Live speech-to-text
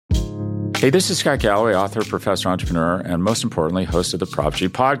Hey, this is Scott Galloway, author, professor, entrepreneur, and most importantly, host of the Prop G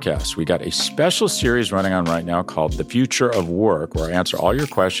podcast. We got a special series running on right now called The Future of Work, where I answer all your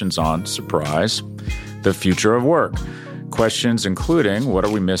questions on, surprise, the future of work. Questions including, what are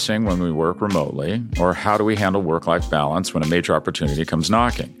we missing when we work remotely? Or how do we handle work-life balance when a major opportunity comes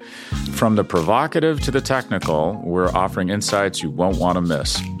knocking? From the provocative to the technical, we're offering insights you won't want to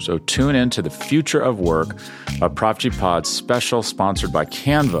miss. So tune in to The Future of Work, a Prop G Pod special sponsored by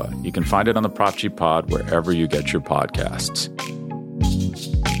Canva. You can find it on the Prop G Pod wherever you get your podcasts.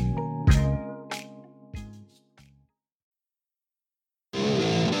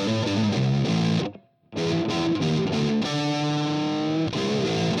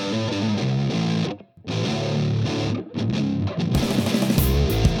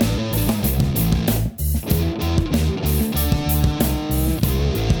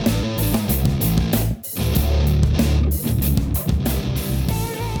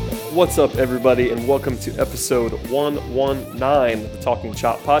 What's up, everybody, and welcome to episode 119 of the Talking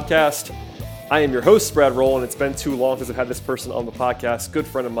Chop podcast. I am your host, Brad Roll, and it's been too long since I've had this person on the podcast. Good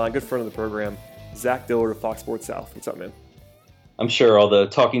friend of mine, good friend of the program, Zach Dillard of Fox Sports South. What's up, man? I'm sure all the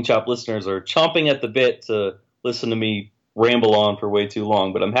Talking Chop listeners are chomping at the bit to listen to me ramble on for way too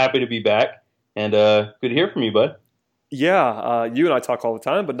long, but I'm happy to be back, and good to hear from you, bud. Yeah, you and I talk all the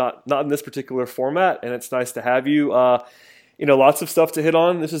time, but not in this particular format, and it's nice to have you. Lots of stuff to hit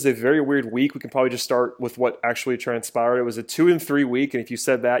on. This is a very weird week. We can probably just start with what actually transpired. It was a 2-3 week, and if you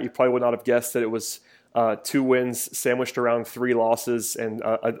said that, you probably would not have guessed that it was 2 wins sandwiched around 3 losses and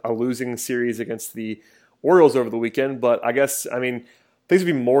a losing series against the Orioles over the weekend. But I guess, things would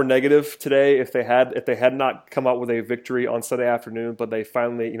be more negative today if they had not come out with a victory on Sunday afternoon. But they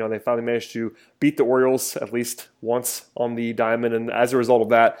finally managed to beat the Orioles at least once on the diamond, and as a result of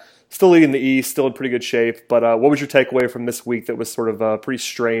that, still leading the East, still in pretty good shape. But what was your takeaway from this week that was sort of a pretty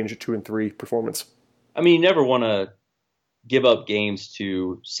strange 2-3 performance? You never want to give up games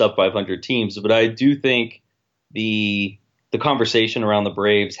to sub-500 teams, but I do think the conversation around the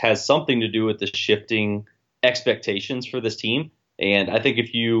Braves has something to do with the shifting expectations for this team. And I think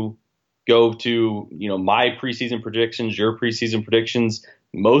if you go to my preseason predictions, your preseason predictions,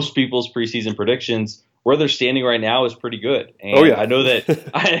 most people's preseason predictions, where they're standing right now is pretty good. And oh, yeah. I know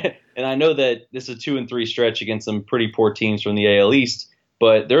that this is a 2-3 stretch against some pretty poor teams from the AL East,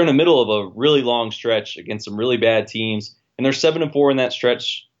 but they're in the middle of a really long stretch against some really bad teams, and they're 7-4 in that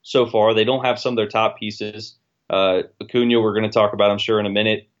stretch so far. They don't have some of their top pieces. Acuna, we're going to talk about, I'm sure, in a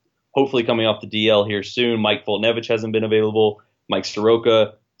minute. Hopefully coming off the DL here soon. Mike Foltynewicz hasn't been available. Mike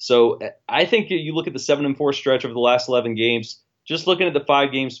Soroka. So I think you look at the 7-4 stretch over the last 11 games. Just looking at the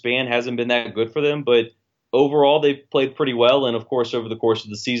 5-game span hasn't been that good for them, but overall they've played pretty well, and of course over the course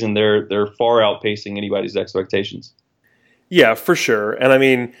of the season they're far outpacing anybody's expectations. Yeah, for sure. And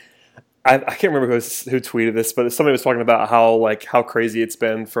I can't remember who tweeted this, but somebody was talking about how crazy it's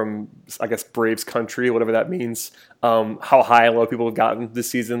been from, I guess, Braves country, whatever that means. How high and low people have gotten this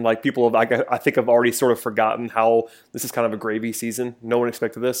season. Like, people have, I think, have already sort of forgotten how this is kind of a gravy season. No one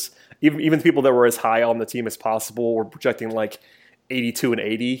expected this. Even the people that were as high on the team as possible were projecting like 82 and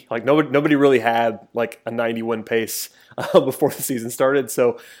 80. Like, nobody really had like a 90-win pace before the season started.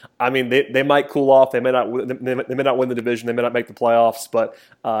 So, they might cool off. They may not win the division. They may not make the playoffs. But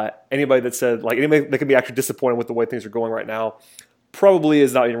anybody that said, like, anybody that can be actually disappointed with the way things are going right now probably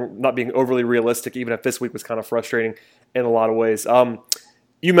is not being overly realistic, even if this week was kind of frustrating in a lot of ways.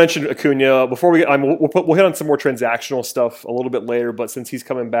 You mentioned Acuna. Before we'll hit on some more transactional stuff a little bit later, but since he's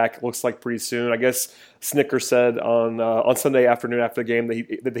coming back, it looks like pretty soon. I guess Snitker said on Sunday afternoon after the game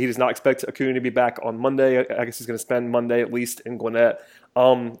that he does not expect Acuna to be back on Monday. I guess he's going to spend Monday at least in Gwinnett.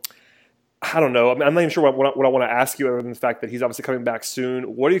 I don't know. I'm not even sure what I want to ask you, other than the fact that he's obviously coming back soon.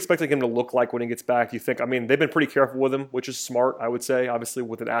 What are you expecting him to look like when he gets back? You think? They've been pretty careful with him, which is smart, I would say, obviously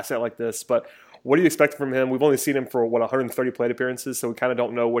with an asset like this. But what do you expect from him? We've only seen him for 130 plate appearances, so we kind of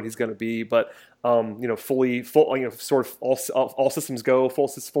don't know what he's going to be. But sort of all systems go, full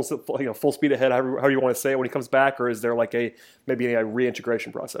speed ahead, however you want to say it, when he comes back, or is there like maybe a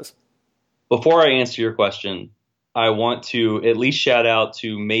reintegration process? Before I answer your question, I want to at least shout out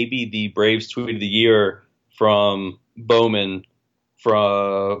to maybe the Braves tweet of the year from Bowman,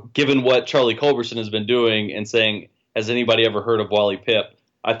 given what Charlie Culberson has been doing and saying, has anybody ever heard of Wally Pipp?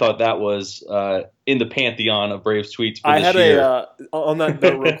 I thought that was in the pantheon of Braves tweets for this year. On that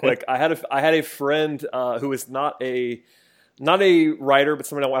note, real quick, I had a friend who is not a writer, but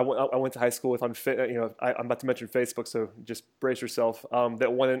somebody I went to high school with on I'm about to mention Facebook, so just brace yourself.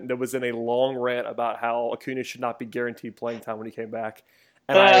 That was in a long rant about how Acuna should not be guaranteed playing time when he came back,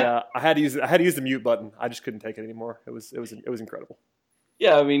 and I had to use the mute button. I just couldn't take it anymore. It was incredible.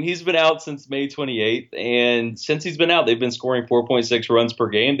 Yeah, I mean, he's been out since May 28th, and since he's been out, they've been scoring 4.6 runs per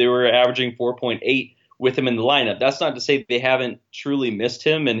game. They were averaging 4.8 with him in the lineup. That's not to say they haven't truly missed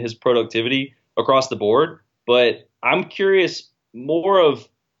him and his productivity across the board, but I'm curious more of,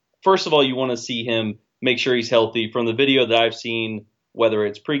 first of all, you want to see him make sure he's healthy. From the video that I've seen, whether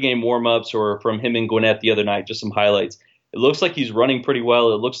it's pregame warmups or from him and Gwinnett the other night, just some highlights, it looks like he's running pretty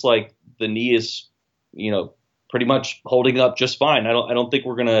well. It looks like the knee is, pretty much holding up just fine. I don't think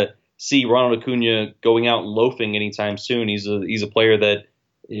we're gonna see Ronald Acuna going out and loafing anytime soon. He's a player that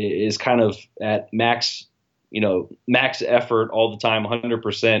is kind of at max effort all the time,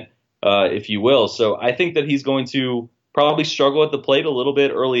 100%, if you will. So I think that he's going to probably struggle at the plate a little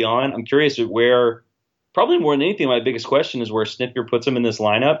bit early on. I'm curious where, probably more than anything, my biggest question is where Snitker puts him in this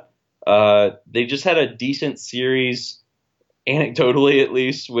lineup. They just had a decent series, anecdotally at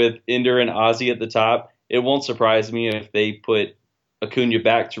least, with Ender and Ozzie at the top. It won't surprise me if they put Acuna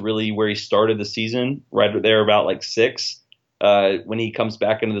back to really where he started the season, right there about like 6, when he comes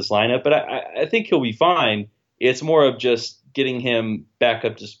back into this lineup. But I think he'll be fine. It's more of just getting him back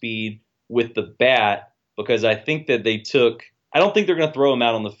up to speed with the bat, because I think that I don't think they're going to throw him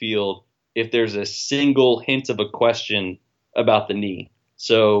out on the field if there's a single hint of a question about the knee.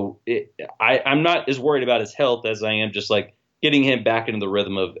 So I'm not as worried about his health as I am just like getting him back into the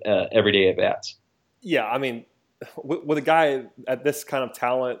rhythm of everyday at-bats. Yeah, I mean, with a guy at this kind of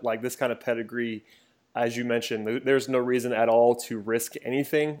talent, like this kind of pedigree, as you mentioned, there's no reason at all to risk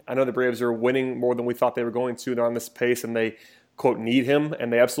anything. I know the Braves are winning more than we thought they were going to. They're on this pace, and they, quote, need him,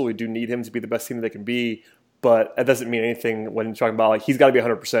 and they absolutely do need him to be the best team that they can be. But that doesn't mean anything when you're talking about, like, he's got to be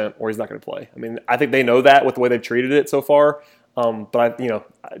 100% or he's not going to play. I mean, I think they know that with the way they've treated it so far. But,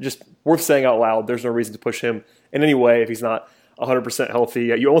 just worth saying out loud, there's no reason to push him in any way if he's not 100% healthy.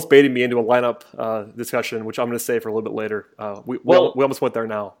 You almost baited me into a lineup discussion, which I'm going to say for a little bit later. We almost went there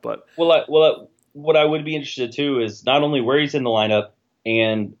now, but what I would be interested too is not only where he's in the lineup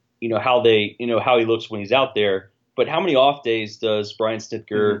and how he looks when he's out there, but how many off days does Brian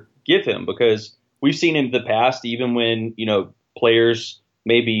Snitker give him? Because we've seen in the past, even when players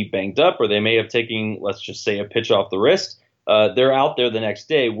may be banged up or they may have taken, let's just say, a pitch off the wrist, they're out there the next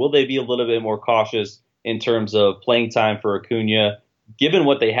day. Will they be a little bit more cautious in terms of playing time for Acuna, given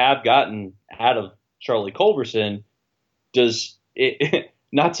what they have gotten out of Charlie Culberson? Does it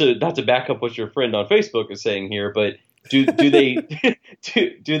not to back up what your friend on Facebook is saying here, but do they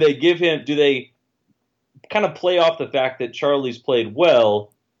do they kind of play off the fact that Charlie's played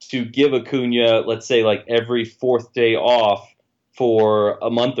well to give Acuna, let's say, like every 4th day off for a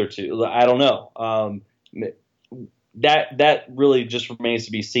month or two? I don't know. That really just remains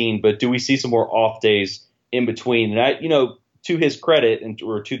to be seen. But do we see some more off days in between? And to his credit,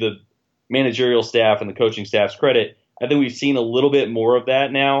 or to the managerial staff and the coaching staff's credit, I think we've seen a little bit more of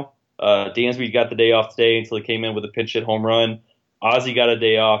that now. Dansby got the day off today until he came in with a pinch hit home run. Ozzie got a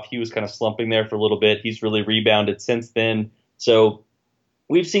day off. He was kind of slumping there for a little bit. He's really rebounded since then. So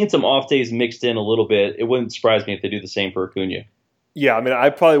we've seen some off days mixed in a little bit. It wouldn't surprise me if they do the same for Acuna. Yeah, I mean, I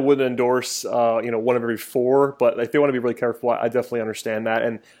probably wouldn't endorse, one of every 4, but if they want to be really careful, I definitely understand that.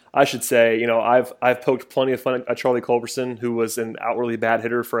 And I should say, I've poked plenty of fun at Charlie Culberson, who was an outwardly bad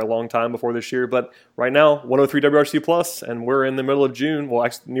hitter for a long time before this year. But right now, 103 WRC plus, and we're in the middle of June, well,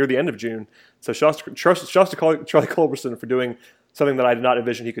 actually near the end of June. So shouts to Charlie Culberson for doing something that I did not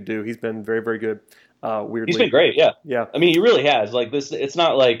envision he could do. He's been very, very good. Weirdly, he's been great. Yeah, yeah. I mean, he really has. Like this, it's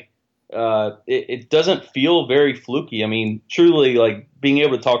not like. It doesn't feel very fluky. I mean, truly, like being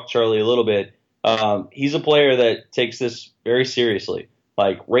able to talk to Charlie a little bit, he's a player that takes this very seriously.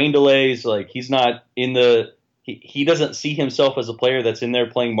 Like rain delays, like he's not he doesn't see himself as a player that's in there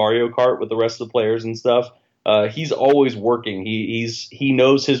playing Mario Kart with the rest of the players and stuff. He's always working. He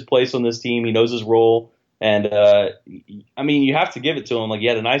knows his place on this team. He knows his role. And I mean, you have to give it to him. Like he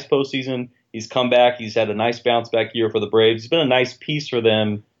had a nice postseason. He's come back. He's had a nice bounce back year for the Braves. He's been a nice piece for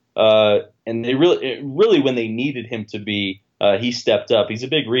them. And they really, when they needed him to be, he stepped up. He's a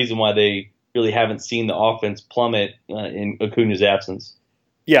big reason why they really haven't seen the offense plummet in Acuna's absence.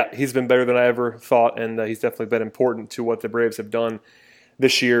 Yeah, he's been better than I ever thought, and he's definitely been important to what the Braves have done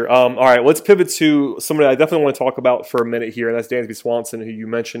this year. All right, let's pivot to somebody I definitely want to talk about for a minute here, and that's Dansby Swanson, who you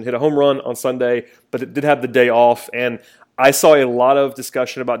mentioned hit a home run on Sunday, but it did have the day off. And I saw a lot of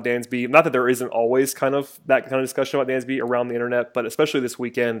discussion about Dansby. Not that there isn't always kind of that kind of discussion about Dansby around the internet, but especially this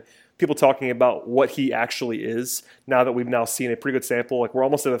weekend, people talking about what he actually is now that we've now seen a pretty good sample. Like we're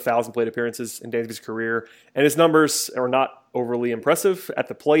almost at 1,000 plate appearances in Dansby's career, and his numbers are not overly impressive at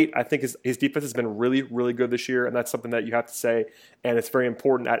the plate. I think his defense has been really, really good this year, and that's something that you have to say, and it's very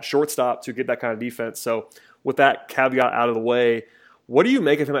important at shortstop to get that kind of defense. So with that caveat out of the way, What do you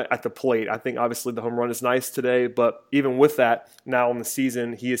make of him at the plate? I think obviously the home run is nice today, but even with that, now in the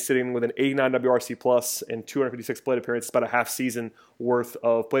season, he is sitting with an 89 WRC plus and 256 plate appearances, about a half season worth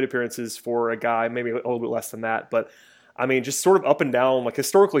of plate appearances for a guy, maybe a little bit less than that. But I mean, just sort of up and down. Like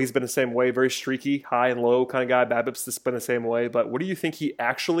historically, he's been the same way, very streaky, high and low kind of guy. BABIP's just been the same way. But what do you think he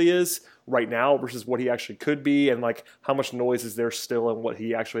actually is right now versus what he actually could be, and like how much noise is there still in what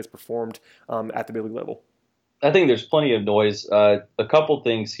he actually has performed at the big league level? I think there's plenty of noise. A couple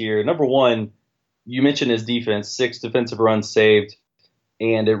things here. Number one, you mentioned his defense, 6 defensive runs saved,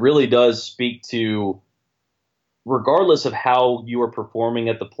 and it really does speak to, regardless of how you are performing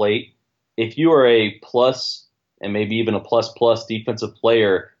at the plate, if you are a plus and maybe even a plus defensive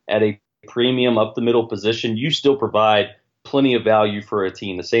player at a premium up the middle position, you still provide plenty of value for a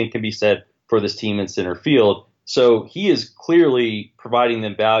team. The same can be said for this team in center field. So he is clearly providing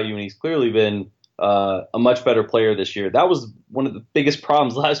them value, and he's clearly been a much better player this year. That was one of the biggest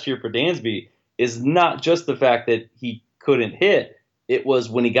problems last year for Dansby, is not just the fact that he couldn't hit. It was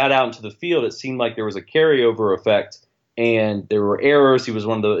when he got out into the field, it seemed like there was a carryover effect, and there were errors. He was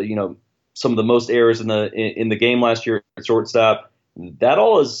one of the, some of the most errors in the game last year at shortstop. That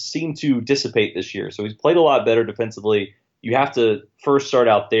all has seemed to dissipate this year. So he's played a lot better defensively. You have to first start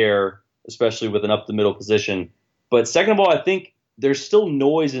out there, especially with an up the middle position. But second of all, I think there's still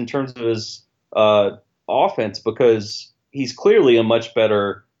noise in terms of his offense, because he's clearly a much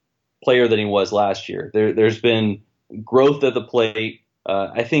better player than he was last year. There's been growth at the plate.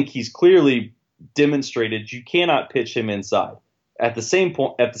 I think he's clearly demonstrated you cannot pitch him inside. At the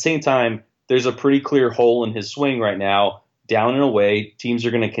same time, there's a pretty clear hole in his swing right now, down and away. Teams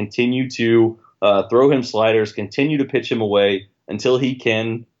are going to continue to throw him sliders, continue to pitch him away until he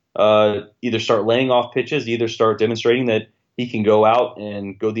can either start laying off pitches, either start demonstrating that he can go out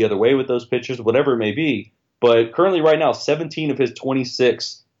and go the other way with those pitchers, whatever it may be. But currently right now, 17 of his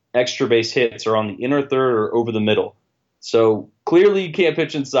 26 extra base hits are on the inner third or over the middle. So clearly you can't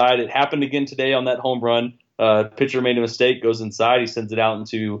pitch inside. It happened again today on that home run. Pitcher made a mistake, goes inside, he sends it out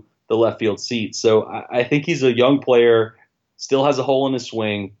into the left field seat. So I think he's a young player, still has a hole in his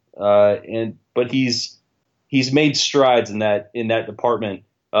swing, but he's made strides in that department,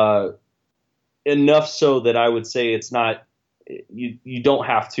 enough so that I would say it's not. You don't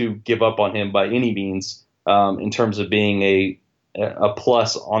have to give up on him by any means in terms of being a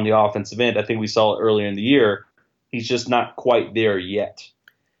plus on the offensive end. I think we saw it earlier in the year. He's just not quite there yet.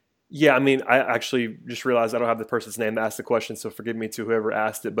 Yeah, I mean, I actually just realized I don't have the person's name that asked the question, so forgive me to whoever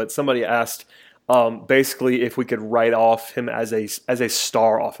asked it. But somebody asked basically if we could write off him as a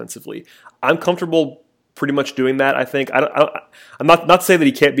star offensively. I'm comfortable pretty much doing that. I think I'm not saying that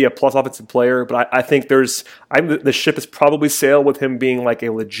he can't be a plus offensive player, but I think the ship has probably sailed with him being like a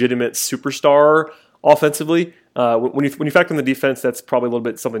legitimate superstar offensively. When you factor in the defense, that's probably a little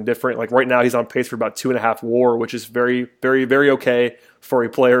bit something different. Like right now, he's on pace for about 2.5 WAR, which is very, very, very okay for a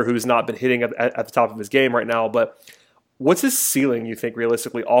player who's not been hitting at the top of his game right now. But what's his ceiling, you think,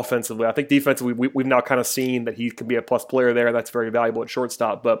 realistically, offensively? I think defensively, we've now kind of seen that he can be a plus player there. That's very valuable at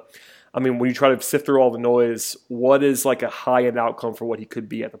shortstop. But I mean, when you try to sift through all the noise, what is like a high-end outcome for what he could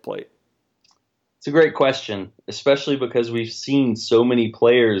be at the plate? It's a great question, especially because we've seen so many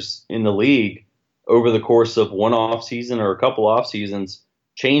players in the league over the course of one off season or a couple off seasons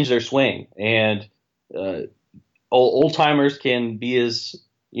change their swing. And old timers can be as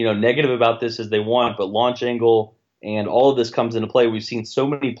negative about this as they want, but launch angle and all of this comes into play. We've seen so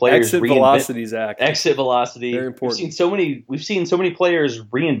many players exit velocity, Zach. Exit velocity. Very important. We've seen so many players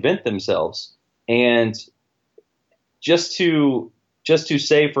reinvent themselves. And just to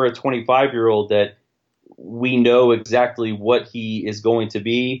say for a 25-year-old that we know exactly what he is going to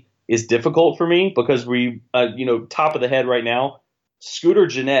be is difficult for me, because we top of the head right now, Scooter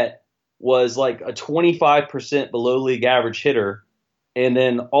Gennett was like a 25% below league average hitter. And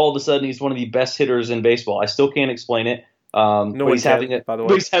then all of a sudden, he's one of the best hitters in baseball. I still can't explain it. He's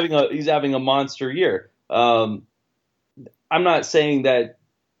having a monster year. I'm not saying that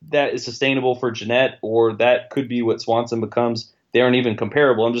is sustainable for Gennett, or that could be what Swanson becomes. They aren't even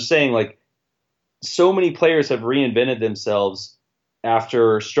comparable. I'm just saying, like, so many players have reinvented themselves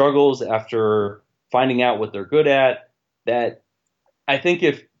after struggles, after finding out what they're good at, that I think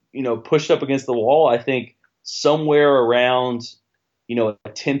if pushed up against the wall, I think somewhere around a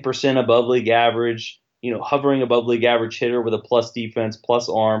 10% above league average, hovering above league average hitter with a plus defense, plus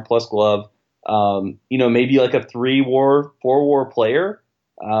arm, plus glove, maybe like a 3-WAR, 4-WAR player.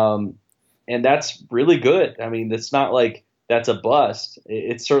 And that's really good. I mean, it's not like that's a bust.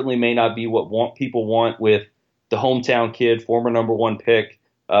 It certainly may not be what people want with the hometown kid, former number 1 pick,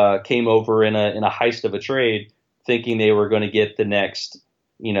 came over in a heist of a trade. thinking they were going to get the next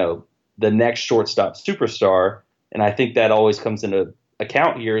shortstop superstar. And I think that always comes into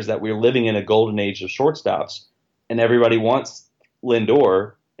account here is that we're living in a golden age of shortstops, and everybody wants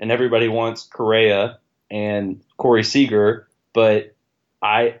Lindor and everybody wants Correa and Corey Seager, but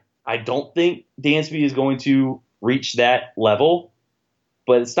I don't think Dansby is going to reach that level.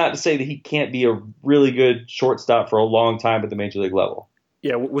 But it's not to say that he can't be a really good shortstop for a long time at the major league level.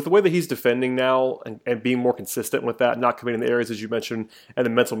 Yeah, with the way that he's defending now and being more consistent with that, not committing the errors as you mentioned, and the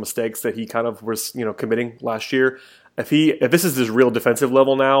mental mistakes that he kind of was committing last year. If this is his real defensive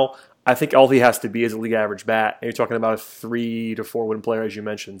level now, I think all he has to be is a league average bat. And you're talking about a 3 to 4 win player, as you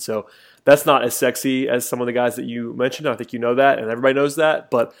mentioned. So that's not as sexy as some of the guys that you mentioned. I think you know that, and everybody knows that.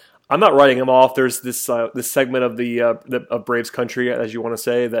 But I'm not writing him off. There's this segment of of Braves country, as you want to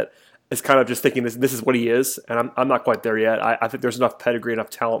say, that is kind of just thinking this is what he is, and I'm not quite there yet. I think there's enough pedigree, enough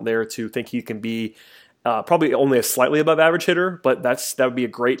talent there to think he can be probably only a slightly above average hitter, but that would be a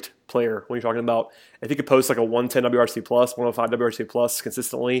great player when you're talking about if he could post like a 110 WRC plus, 105 WRC plus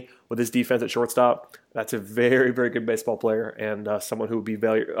consistently with his defense at shortstop. That's a very, very good baseball player and someone who would be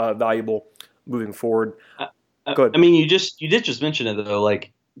valuable moving forward. Good. I mean, you did just mention it though.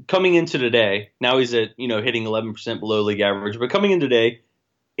 Like coming into today, now he's at hitting 11% below league average, but coming in today,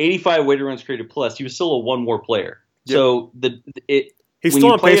 85 weighted runs created plus, he was still a one more player. Yep. So he's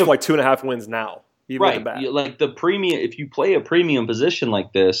still on pace for like 2.5 wins now. Right, like the premium. If you play a premium position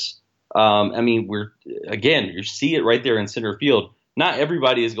like this, I mean, you see it right there in center field. Not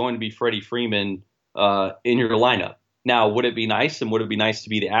everybody is going to be Freddie Freeman in your lineup. Now, would it be nice? And would it be nice to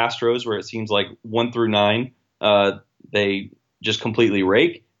be the Astros, where it seems like 1 through 9 they just completely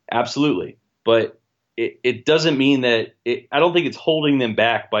rake? Absolutely, but it doesn't mean that I don't think it's holding them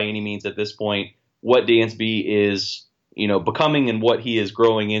back by any means at this point. What Dansby is, becoming and what he is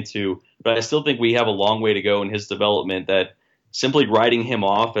growing into. But I still think we have a long way to go in his development. That simply writing him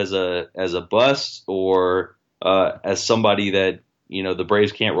off as a bust or as somebody that the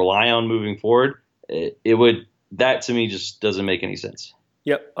Braves can't rely on moving forward, that to me just doesn't make any sense.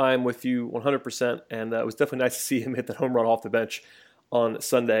 Yep, I'm with you 100%, and it was definitely nice to see him hit that home run off the bench on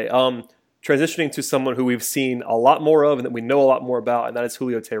Sunday. Transitioning to someone who we've seen a lot more of and that we know a lot more about, and that is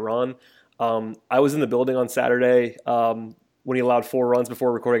Julio Teheran. I was in the building on Saturday when he allowed 4 runs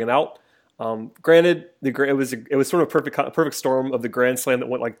before recording an out. Granted, it was sort of a perfect storm of the grand slam that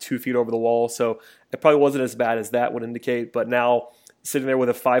went like 2 feet over the wall, so it probably wasn't as bad as that would indicate. But now sitting there with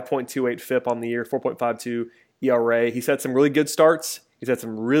a 5.28 FIP on the year, 4.52 ERA, he's had some really good starts. He's had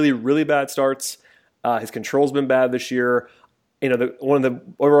some really, really bad starts. His control's been bad this year. One of the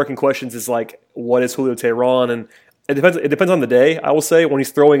overarching questions is like, what is Julio Teheran? And it depends on the day. I will say when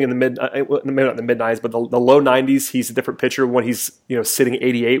he's throwing in the mid, not the mid 90s, but the low 90s, he's a different pitcher. When he's sitting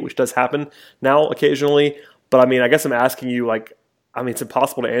 88, which does happen now occasionally. But I mean, I guess I'm asking you it's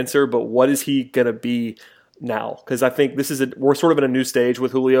impossible to answer. But what is he gonna be now? Because I think we're sort of in a new stage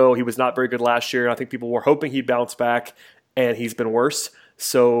with Julio. He was not very good last year, and I think people were hoping he'd bounce back, and he's been worse.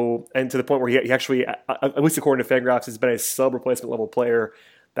 So, and to the point where he actually, at least according to Fangraphs, has been a sub-replacement level player.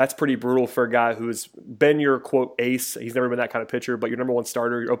 That's pretty brutal for a guy who's been your, quote, ace. He's never been that kind of pitcher, but your number one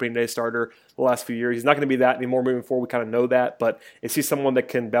starter, your opening day starter the last few years. He's not going to be that anymore moving forward. We kind of know that, but is he someone that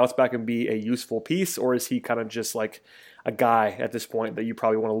can bounce back and be a useful piece, or is he kind of just like a guy at this point that you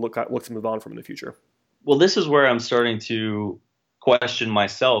probably want to look to move on from in the future? Well, this is where I'm starting to question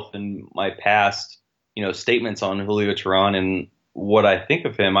myself and my past, statements on Julio Teheran and what I think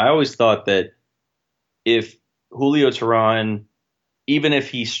of him. I always thought that if Julio Teheran, even if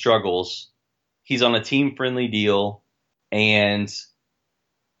he struggles, he's on a team-friendly deal, and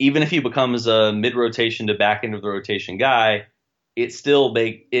even if he becomes a mid-rotation to back end of the rotation guy, it still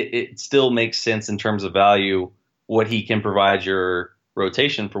makes sense in terms of value what he can provide your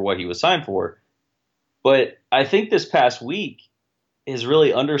rotation for what he was signed for. But I think this past week has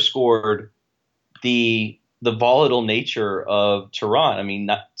really underscored the volatile nature of Teheran. I mean,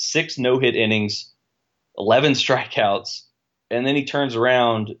 6 no-hit innings, 11 strikeouts, and then he turns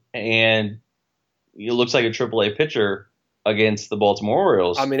around and it looks like a AAA pitcher against the Baltimore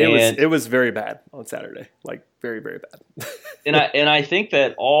Orioles. I mean, it was very bad on Saturday, like very, very bad. and I think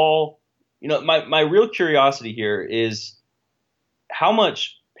that my real curiosity here is how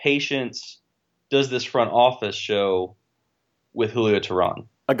much patience does this front office show with Julio Teheran?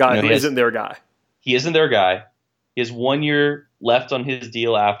 A guy who isn't their guy. He isn't their guy. He has 1 year left on his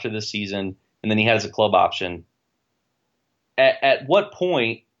deal after the season, and then he has a club option. At what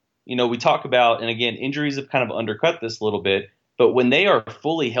point, we talk about, and again, injuries have kind of undercut this a little bit, but when they are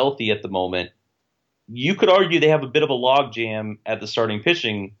fully healthy at the moment, you could argue they have a bit of a logjam at the starting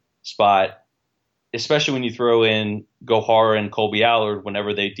pitching spot. especially when you throw in Gohara and Colby Allard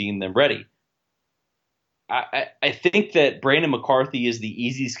whenever they deem them ready. I think that Brandon McCarthy is the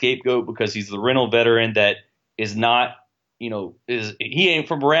easy scapegoat because he's the rental veteran that is not, he ain't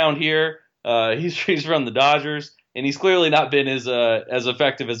from around here. He's from the Dodgers, and he's clearly not been as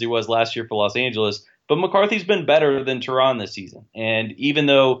effective as he was last year for Los Angeles. But McCarthy's been better than Teheran this season, and even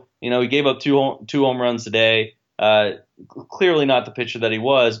though he gave up two home runs today, clearly not the pitcher that he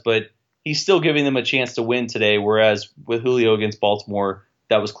was, but he's still giving them a chance to win today. Whereas with Julio against Baltimore,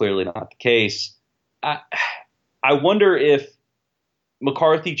 that was clearly not the case. I wonder if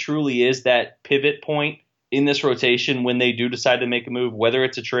McCarthy truly is that pivot point in this rotation when they do decide to make a move, whether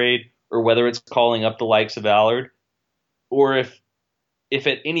it's a trade or whether it's calling up the likes of Allard, or if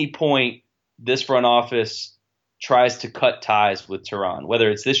at any point this front office tries to cut ties with Teheran, whether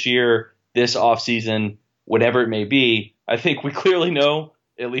it's this year, this offseason, whatever it may be. I think we clearly know,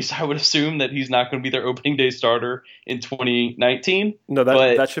 at least I would assume, that he's not going to be their opening day starter in 2019. No,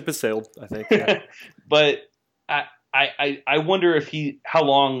 that ship has sailed, I think. Yeah. But I wonder how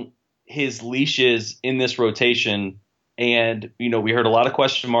long his leash is in this rotation. And, we heard a lot of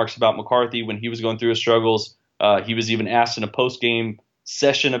question marks about McCarthy when he was going through his struggles. He was even asked in a post-game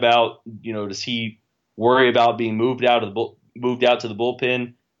session about, does he worry about being moved out to the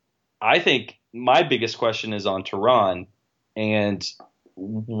bullpen? I think my biggest question is on Teheran, and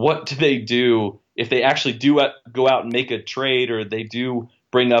what do they do if they actually do go out and make a trade, or they do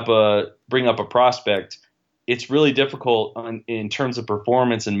bring up a prospect? It's really difficult in terms of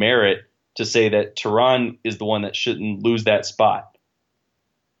performance and merit to say that Teheran is the one that shouldn't lose that spot.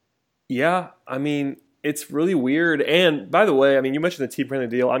 Yeah, I mean, it's really weird. And by the way, I mean, you mentioned the T-Brandon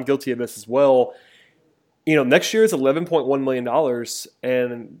deal. I'm guilty of this as well. Next year is $11.1 million,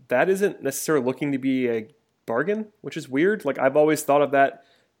 and that isn't necessarily looking to be a bargain, which is weird. Like, I've always thought of that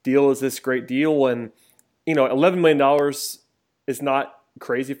deal as this great deal, and $11 million is not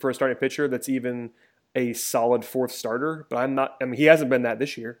crazy for a starting pitcher that's even a solid fourth starter. But he hasn't been that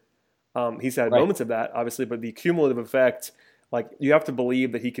this year. He's had moments of that, obviously, but the cumulative effect, like, you have to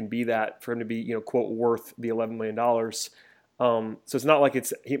believe that he can be that for him to be, quote, worth the $11 million. So it's not like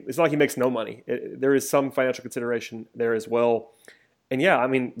it's not like he makes no money. There is some financial consideration there as well. And yeah, I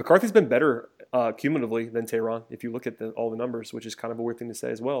mean, McCarthy's been better cumulatively than Teheran if you look at all the numbers, which is kind of a weird thing to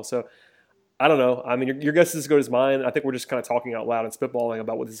say as well. So I don't know. I mean, your guess is as good as mine. I think we're just kind of talking out loud and spitballing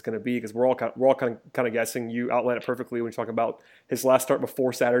about what this is going to be because we're all kind of guessing. You outlined it perfectly when you talk about his last start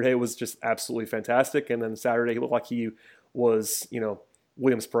before Saturday was just absolutely fantastic, and then Saturday he looked like he was,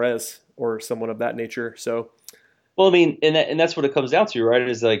 Williams Perez or someone of that nature. So, well, I mean, and that's what it comes down to, right?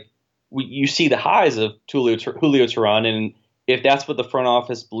 Is like you see the highs of Julio Teheran, and if that's what the front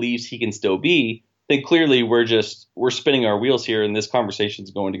office believes he can still be, then clearly we're spinning our wheels here, and this conversation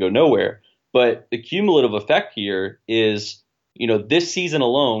is going to go nowhere. But the cumulative effect here is, this season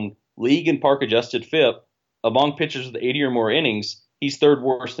alone, league and park adjusted FIP among pitchers with 80 or more innings, he's third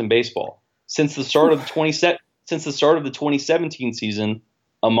worst in baseball. Since the start of the 2017 season,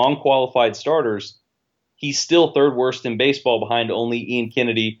 among qualified starters, he's still third worst in baseball behind only Ian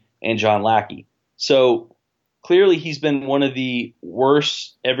Kennedy and John Lackey. So clearly he's been one of the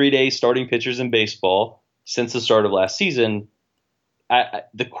worst everyday starting pitchers in baseball since the start of last season.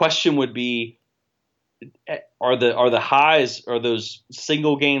 The question would be, are the highs, are those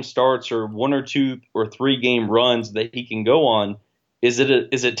single game starts or 1 or 2 or 3 game runs that he can go on, is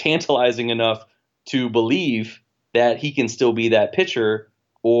it tantalizing enough to believe that he can still be that pitcher,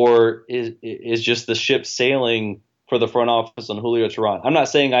 or is just the ship sailing for the front office on Julio Teheran? I'm not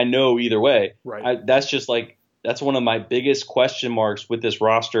saying I know either way. Right. That's one of my biggest question marks with this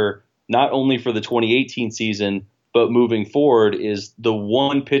roster, not only for the 2018 season, but moving forward, is the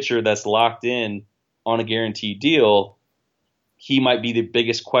one pitcher that's locked in on a guaranteed deal. He might be the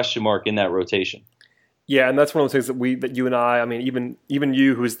biggest question mark in that rotation. Yeah, and that's one of those things that you and I mean, even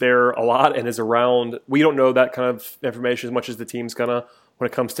you who's there a lot and is around, we don't know that kind of information as much as the team's gonna when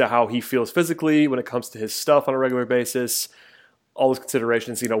it comes to how he feels physically, when it comes to his stuff on a regular basis, all those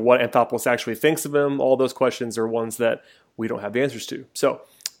considerations, what Anthopoulos actually thinks of him, all those questions are ones that we don't have the answers to. So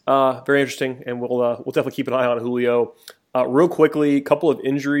very interesting, and we'll definitely keep an eye on Julio. Real quickly, a couple of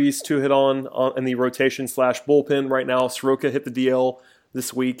injuries to hit on in the rotation / bullpen right now. Soroka hit the DL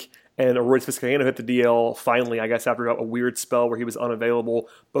this week, and Aroldis Vizcaino hit the DL finally, I guess, after a weird spell where he was unavailable.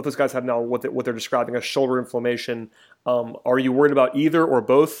 Both those guys have now what they're describing as shoulder inflammation. Are you worried about either or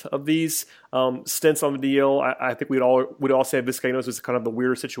both of these stints on the DL? I think we'd all say Vizcaino's was kind of the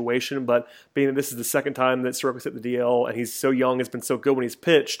weirder situation, but being that this is the second time that Soroka's hit the DL and he's so young, has been so good when he's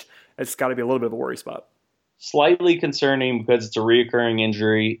pitched, it's got to be a little bit of a worry spot. slightly concerning because it's a reoccurring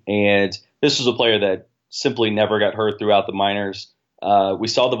injury, and this was a player that simply never got hurt throughout the minors. We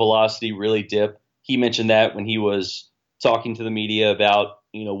saw the velocity really dip. He mentioned that when he was talking to the media about,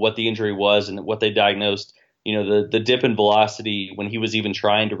 what the injury was and what they diagnosed. The dip in velocity when he was even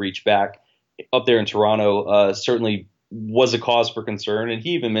trying to reach back up there in Toronto certainly was a cause for concern. And he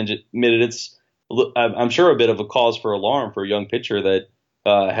even admitted it's, I'm sure, a bit of a cause for alarm for a young pitcher that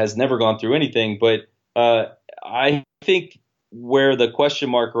has never gone through anything. But I think where the question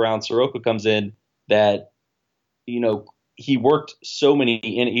mark around Soroka comes in, that, he worked so many,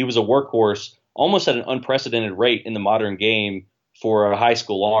 and he was a workhorse almost at an unprecedented rate in the modern game for a high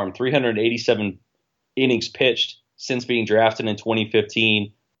school arm. 387 innings pitched since being drafted in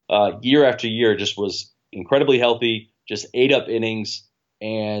 2015. Year after year, just was incredibly healthy, just ate up innings.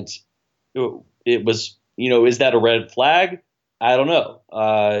 And it was, is that a red flag? I don't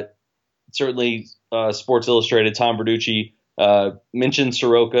know. Certainly, Sports Illustrated, Tom Verducci mentioned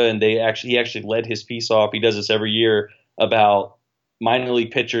Soroka, and he actually led his piece off. He does this every year about minor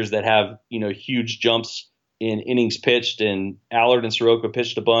league pitchers that have, huge jumps in innings pitched, and Allard and Soroka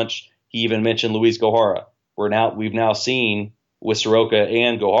pitched a bunch. He even mentioned Luis Gohara. We've now seen with Soroka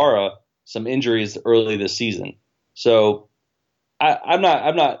and Gohara some injuries early this season. So I'm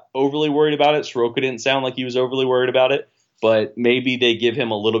not overly worried about it. Soroka didn't sound like he was overly worried about it, but maybe they give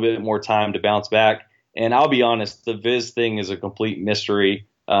him a little bit more time to bounce back. And I'll be honest, the Viz thing is a complete mystery.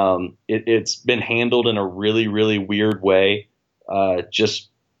 It's been handled in a really, really weird way. Just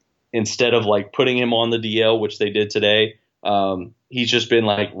instead of like putting him on the DL, which they did today, he's just been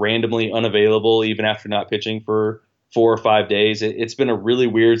like randomly unavailable even after not pitching for 4 or 5 days. It's been a really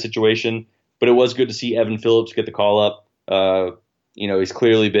weird situation, but it was good to see Evan Phillips get the call up. He's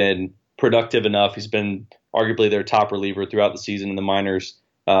clearly been productive enough. He's been arguably their top reliever throughout the season in the minors.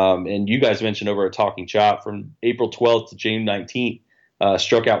 And you guys mentioned over at Talking Chop, from April 12th to June 19th,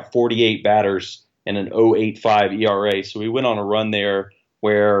 struck out 48 batters and an 0.85 ERA. So we went on a run there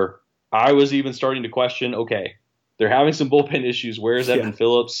where I was even starting to question, okay, they're having some bullpen issues. Where's Evan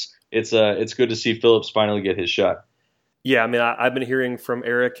Phillips? It's good to see Phillips finally get his shot. Yeah, I mean, I've been hearing from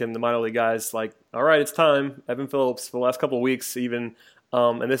Eric and the minor league guys like, all right, it's time. Evan Phillips for the last couple of weeks even.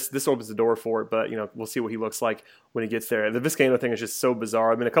 And this opens the door for it, but we'll see what he looks like when he gets there. The Vizcaino thing is just so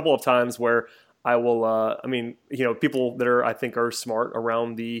bizarre. I mean, a couple of times where I will, people that I think are smart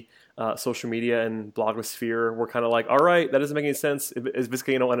around the social media and blogosphere were kind of like, all right, that doesn't make any sense. Is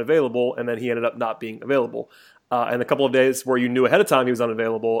Vizcaino unavailable? And then he ended up not being available. And a couple of days where you knew ahead of time he was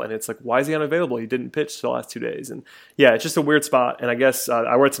unavailable, and it's like, why is he unavailable? He didn't pitch the last 2 days. And yeah, it's just a weird spot. And I guess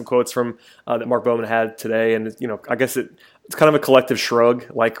I read some quotes from that Mark Bowman had today, and I guess it's kind of a collective shrug.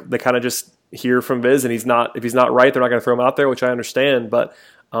 Like they kind of just hear from Viz, and if he's not right, they're not going to throw him out there, which I understand. But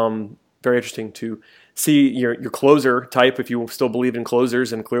very interesting to see your closer type, if you still believe in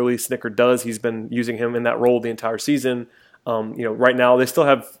closers, and clearly Snitker does. He's been using him in that role the entire season. Right now they still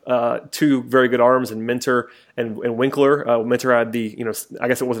have two very good arms in Minter and Winkler. Minter had I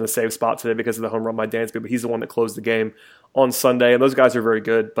guess it wasn't a save spot today because of the home run by Dansby, but he's the one that closed the game on Sunday. And those guys are very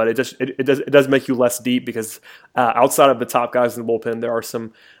good, but it does make you less deep because outside of the top guys in the bullpen, there are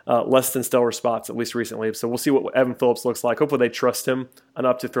some less than stellar spots, at least recently. So we'll see what Evan Phillips looks like. Hopefully they trust him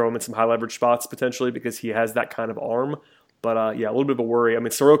enough to throw him in some high leverage spots potentially because he has that kind of arm. But a little bit of a worry. I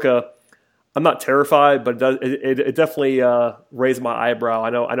mean, Soroka, I'm not terrified, but it definitely raised my eyebrow. I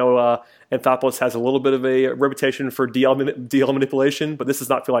know Anthopoulos has a little bit of a reputation for DL manipulation, but this does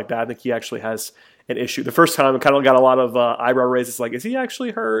not feel like that. I think he actually has an issue. The first time, it kind of got a lot of eyebrow raises, like, is he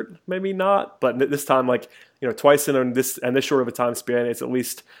actually hurt? Maybe not. But this time, twice in this short of a time span, it's at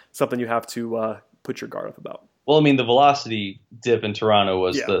least something you have to put your guard up about. Well, I mean, the velocity dip in Toronto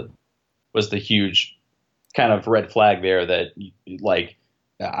was the huge kind of red flag there that,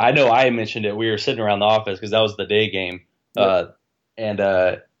 I know I mentioned it. We were sitting around the office because that was the day game, and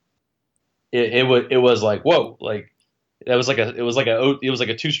it was like, whoa, like it was like a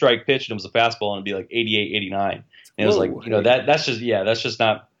 2-strike pitch, and it was a fastball, and it'd be like 88, 89, and it was like, that's just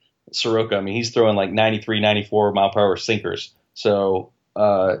not Soroka. I mean, he's throwing like 93, 94 mile per hour sinkers. So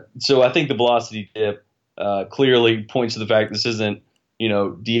I think the velocity dip clearly points to the fact this isn't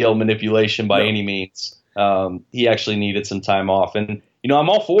DL manipulation by any means. He actually needed some time off, and I'm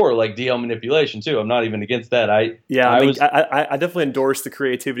all for DL manipulation too. I'm not even against that. I definitely endorse the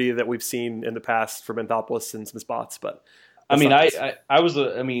creativity that we've seen in the past from Anthopoulos in some spots. But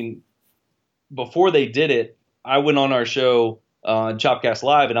before they did it, I went on our show on Chopcast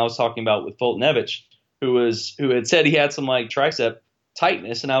Live, and I was talking about with Fultonevich, who had said he had some tricep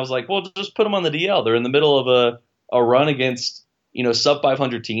tightness, and I was like, well, just put him on the DL. They're in the middle of a run against sub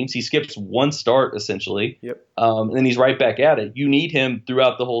 500 teams. He skips one start essentially. Yep. And then he's right back at it. You need him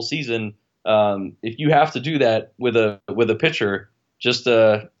throughout the whole season. If you have to do that with a pitcher, just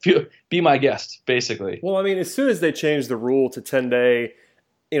be my guest, basically. Well, I mean, as soon as they changed the rule to 10-day,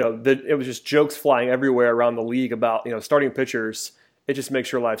 it was just jokes flying everywhere around the league about, starting pitchers. It just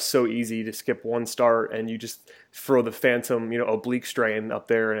makes your life so easy to skip one start and you just throw the phantom, oblique strain up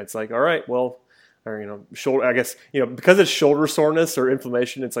there. And it's like, all right, well, or, shoulder, I guess, because it's shoulder soreness or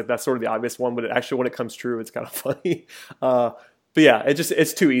inflammation, it's like that's sort of the obvious one. But actually, when it comes true, it's kind of funny. But yeah,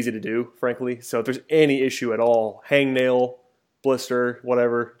 it's too easy to do, frankly. So if there's any issue at all, hangnail, blister,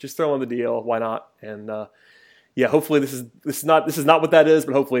 whatever, just throw on the DL. Why not? And yeah, hopefully this is not what that is,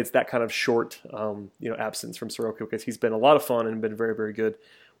 but hopefully it's that kind of short absence from Soroka, because he's been a lot of fun and been very, very good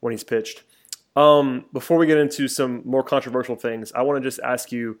when he's pitched. Before we get into some more controversial things, I want to just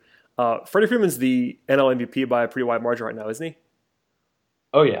ask you, Freddie Freeman's the NL MVP by a pretty wide margin right now, isn't he?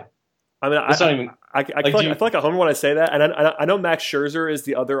 Oh yeah. I mean, I feel like a homer when I say that, and I know Max Scherzer is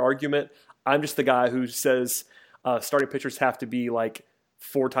the other argument. I'm just the guy who says starting pitchers have to be like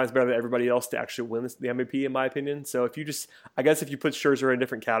 4 times better than everybody else to actually win the MVP, in my opinion. So if you put Scherzer in a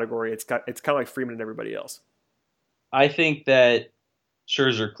different category, it's kind of like Freeman and everybody else. I think that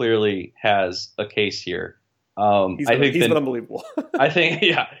Scherzer clearly has a case here. He's been unbelievable. I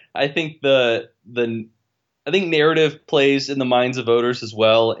think narrative plays in the minds of voters as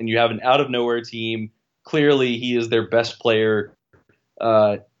well, and you have an out of nowhere team. Clearly, he is their best player,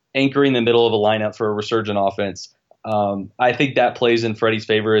 anchoring the middle of a lineup for a resurgent offense. I think that plays in Freddie's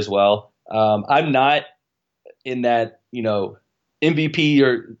favor as well. I'm not in that, MVP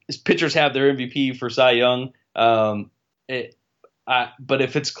or pitchers have their MVP for Cy Young. But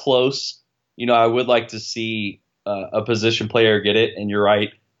if it's close, I would like to see a position player get it. And you're right.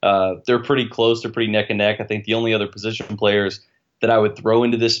 They're pretty close. They're pretty neck and neck. I think the only other position players that I would throw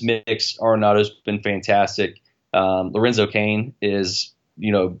into this mix, Arenado's been fantastic. Lorenzo Cain is,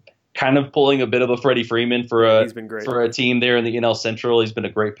 kind of pulling a bit of a Freddie Freeman for a team there in the NL Central. He's been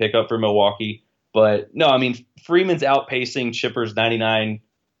a great pickup for Milwaukee. But no, I mean, Freeman's outpacing Chipper's 99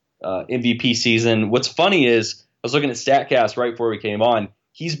 MVP season. What's funny is I was looking at StatCast right before we came on.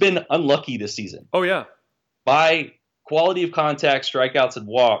 He's been unlucky this season. Oh, yeah. By quality of contact, strikeouts, and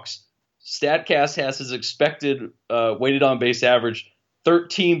walks, StatCast has his expected weighted on base average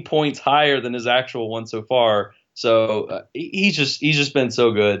 13 points higher than his actual one so far. So he's just been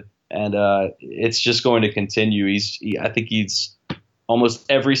so good, and it's just going to continue. I think he's almost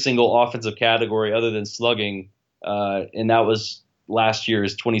every single offensive category other than slugging, and that was last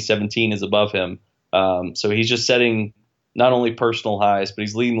year's 2017 is above him. So he's just setting not only personal highs, but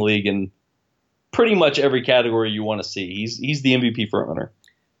he's leading the league in pretty much every category you want to see. He's the MVP frontrunner.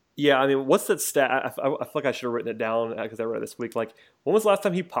 Yeah, I mean, what's that stat? I feel like I should have written it down because I read it this week. Like, when was the last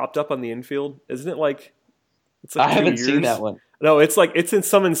time he popped up on the infield? Isn't it like? It's like I haven't seen that one. No, it's in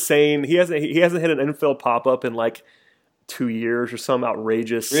some insane. He hasn't hit an infield pop up in like 2 years or some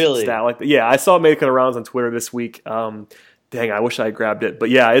outrageous stat like that. Yeah, I saw it making the rounds on Twitter this week. Dang, I wish I had grabbed it. But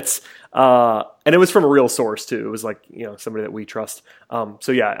yeah, it's and it was from a real source too. It was like, somebody that we trust.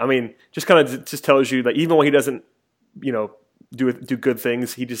 So yeah, I mean, just kind of just tells you that even when he doesn't, do good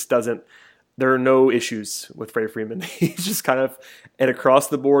things, he just doesn't. There are no issues with Freddie Freeman. He's just kind of an across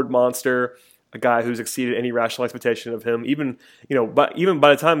the board monster, a guy who's exceeded any rational expectation of him. Even but even by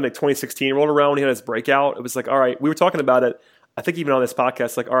the time like 2016 rolled around, when he had his breakout, it was like, all right, we were talking about it. I think even on this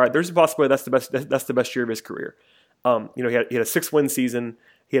podcast, like, all right, there's a possibility that's the best year of his career. He had a 6-win season.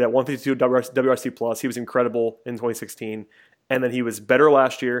 He had a 152 WRC plus. He was incredible in 2016, and then he was better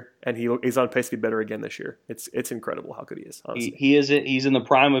last year, and he's on pace to be better again this year. It's incredible how good he is. Honestly, he's in the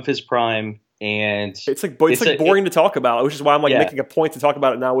prime of his prime, and it's boring to talk about, which is why I'm making a point to talk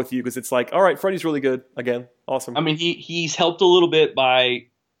about it now with you, because it's like, all right, Freddie's really good again, awesome. I mean, he's helped a little bit by,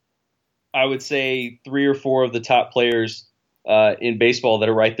 I would say, 3 or 4 of the top players in baseball that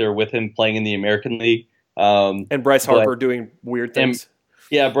are right there with him playing in the American League. And Bryce Harper doing weird things.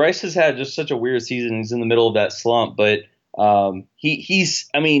 Bryce has had just such a weird season. He's in the middle of that slump, but he's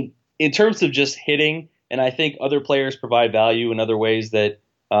I mean, in terms of just hitting, and I think other players provide value in other ways that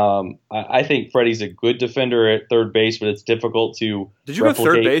I think Freddie's a good defender at third base, but it's difficult to Did you replicate.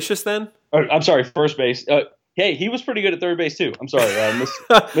 Go third base just then? I'm sorry, first base. Hey, he was pretty good at third base too. I'm sorry. I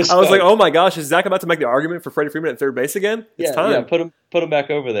was like, oh my gosh, is Zach about to make the argument for Freddie Freeman at third base again? It's time. Yeah, put him back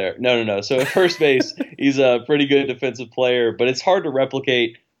over there. No. So at first base, he's a pretty good defensive player, but it's hard to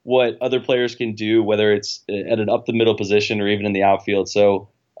replicate what other players can do, whether it's at an up the middle position or even in the outfield. So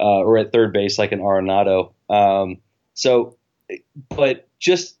or at third base like an Arenado. But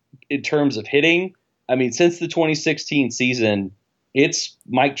just in terms of hitting, I mean, since the 2016 season, it's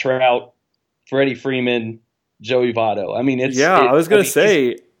Mike Trout, Freddie Freeman, Joey Votto. I mean, I was going to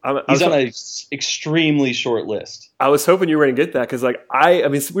say he's on an extremely short list. I was hoping you were going to get that because, like, I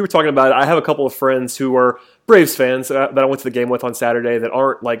mean, we were talking about it. I have a couple of friends who are Braves fans that I went to the game with on Saturday that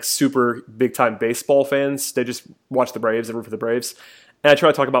aren't like super big time baseball fans. They just watch the Braves and root for the Braves. And I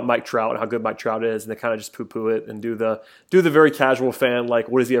try to talk about Mike Trout and how good Mike Trout is, and they kind of just poo-poo it and do the very casual fan, like,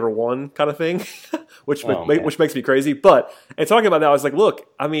 what has he ever won kind of thing, which makes me crazy. But and talking about that, I was like, look,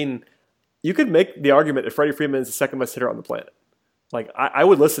 I mean, you could make the argument that Freddie Freeman is the second best hitter on the planet. Like, I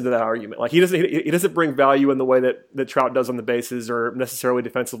would listen to that argument. Like, he doesn't bring value in the way that Trout does on the bases or necessarily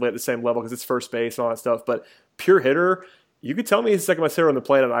defensively at the same level because it's first base and all that stuff. But pure hitter, you could tell me he's the second best hitter on the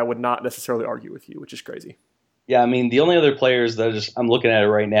planet, and I would not necessarily argue with you, which is crazy. Yeah, I mean, the only other players that I'm looking at it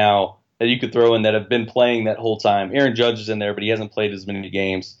right now that you could throw in that have been playing that whole time. Aaron Judge is in there, but he hasn't played as many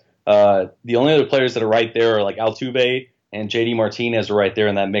games. The only other players that are right there are like Altuve and JD Martinez are right there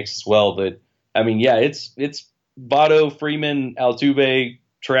in that mix as well. But I mean, yeah, it's Votto, Freeman, Altuve,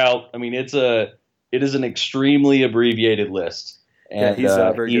 Trout. I mean, it is an extremely abbreviated list. And he's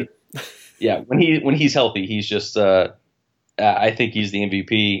very good. Yeah, when he's healthy, he's just. I think he's the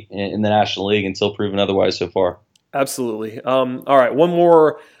MVP in the National League until proven otherwise so far. Absolutely. All right, one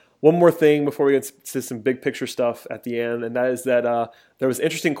more thing before we get to some big picture stuff at the end, and that is that there was an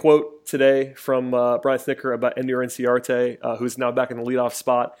interesting quote today from Brian Snitker about Ender Inciarte, who's now back in the leadoff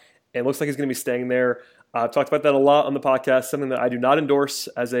spot, and looks like he's going to be staying there. I've talked about that a lot on the podcast, something that I do not endorse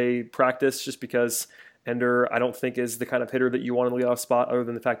as a practice just because Ender, I don't think, is the kind of hitter that you want in the leadoff spot other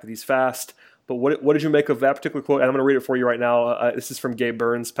than the fact that he's fast. But what did you make of that particular quote? And I'm going to read it for you right now. This is from Gabe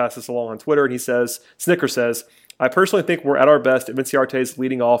Burns, passed this along on Twitter, and he says, Snitker says, I personally think we're at our best if Inciarte is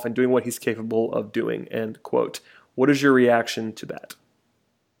leading off and doing what he's capable of doing, end quote. What is your reaction to that?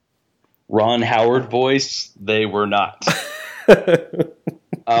 Ron Howard voice, they were not.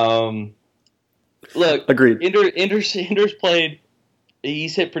 Look, agreed. Ender's played.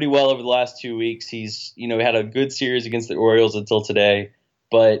 He's hit pretty well over the last 2 weeks. He's had a good series against the Orioles until today.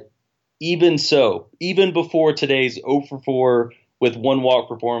 But even so, even before today's 0 for 4 with one walk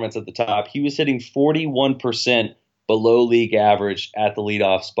performance at the top, he was hitting 41% below league average at the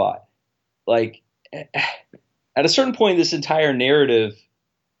leadoff spot. Like, at a certain point, this entire narrative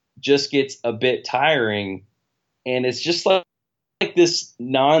just gets a bit tiring, and it's just like this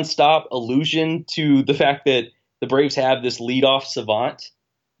nonstop allusion to the fact that the Braves have this leadoff savant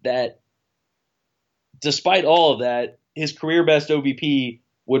that, despite all of that, his career best OBP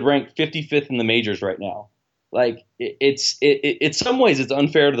would rank 55th in the majors right now. Like, in some ways it's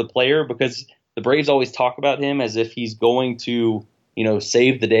unfair to the player because the Braves always talk about him as if he's going to,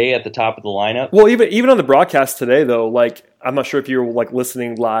 save the day at the top of the lineup. Well, even on the broadcast today, though, like, I'm not sure if you were like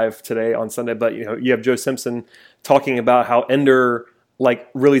listening live today on Sunday, but you have Joe Simpson talking about how Ender like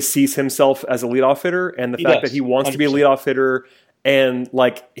really sees himself as a leadoff hitter, and the fact that he wants 100%. To be a leadoff hitter, and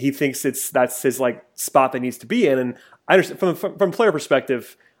like he thinks that's his like spot that he needs to be in. And I understand from player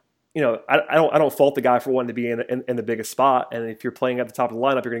perspective, I don't fault the guy for wanting to be in the biggest spot. And if you're playing at the top of the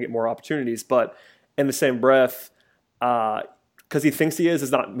lineup, you're going to get more opportunities. But in the same breath, because he thinks he is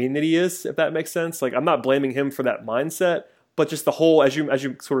does not mean that he is. If that makes sense. Like, I'm not blaming him for that mindset. But just the whole, as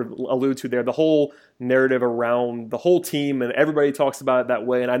you sort of allude to there, the whole narrative around the whole team, and everybody talks about it that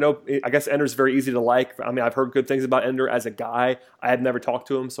way. And I guess Ender's very easy to like. I mean, I've heard good things about Ender as a guy. I had never talked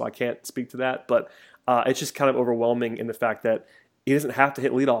to him, so I can't speak to that. But it's just kind of overwhelming in the fact that he doesn't have to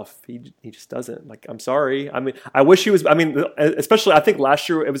hit leadoff. He just doesn't. Like, I'm sorry. I mean, I wish he was. I mean, especially I think last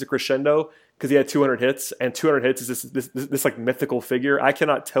year it was a crescendo because he had 200 hits, and 200 hits is this like mythical figure. I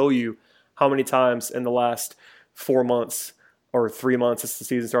cannot tell you how many times in the last 4 months or 3 months since the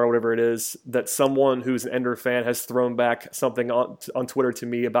season started, whatever it is, that someone who's an Ender fan has thrown back something on Twitter to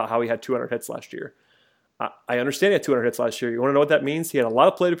me about how he had 200 hits last year. I understand he had 200 hits last year. You want to know what that means? He had a lot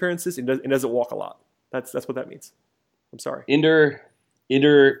of plate appearances and doesn't walk a lot. That's what that means. I'm sorry. Ender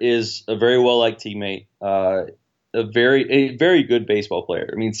is a very well-liked teammate, a very good baseball player.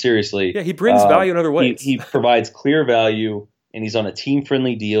 I mean, seriously. Yeah, he brings value in other ways. He provides clear value, and he's on a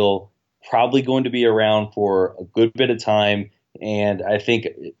team-friendly deal, probably going to be around for a good bit of time. And I think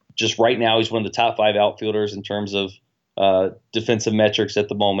just right now he's one of the top 5 outfielders in terms of defensive metrics at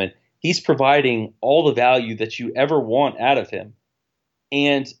the moment. He's providing all the value that you ever want out of him.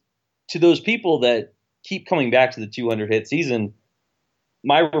 And to those people that keep coming back to the 200 hit season,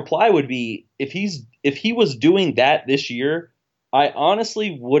 my reply would be, if he was doing that this year, I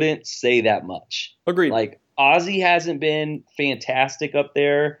honestly wouldn't say that much. Agreed. Like, Ozzie hasn't been fantastic up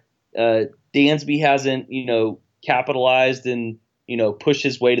there. Dansby hasn't, capitalized and, pushed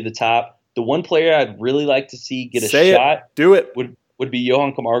his way to the top. The one player I'd really like to see get a shot do it would be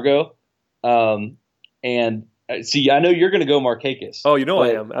Johan Camargo. And see, I know you're going to go Markakis. Oh,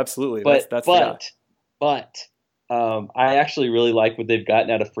 I am. Absolutely. That's the guy. But I actually really like what they've gotten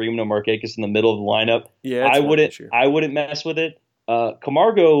out of Freeman and Markakis in the middle of the lineup. Yeah, I wouldn't mess with it.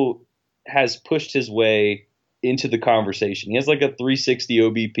 Camargo has pushed his way into the conversation. He has like a 360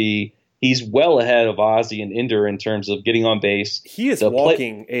 OBP. He's well ahead of Ozzie and Ender in terms of getting on base. He is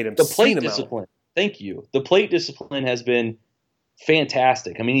walking Adam. The plate discipline. Thank you. The plate discipline has been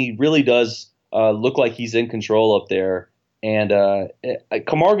fantastic. I mean, he really does look like he's in control up there. And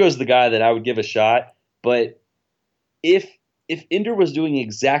Camargo's the guy that I would give a shot. But if Ender was doing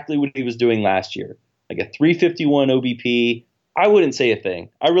exactly what he was doing last year, like a 351 OBP, I wouldn't say a thing.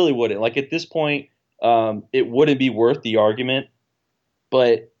 I really wouldn't. Like at this point, it wouldn't be worth the argument.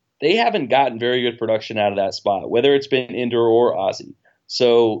 But they haven't gotten very good production out of that spot, whether it's been Ender or Ozzie.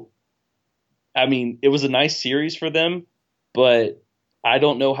 So, I mean, it was a nice series for them, but I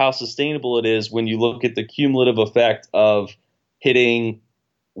don't know how sustainable it is when you look at the cumulative effect of hitting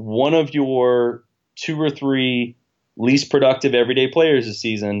one of your 2 or 3 least productive everyday players this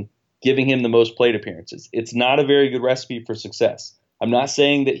season, giving him the most plate appearances. It's not a very good recipe for success. I'm not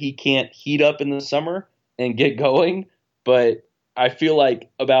saying that he can't heat up in the summer and get going, but I feel like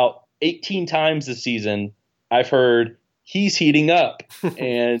about 18 times this season, I've heard he's heating up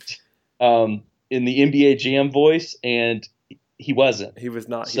and in the NBA Jam voice, and he wasn't. He was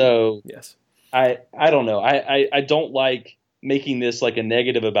not. So yes, I don't know. I don't like making this like a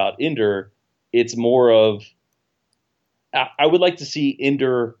negative about Ender. It's more of I would like to see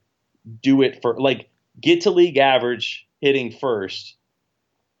Ender do it for like get to league average hitting first,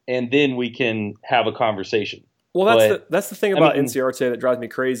 and then we can have a conversation. Well, that's the thing about NCRT that drives me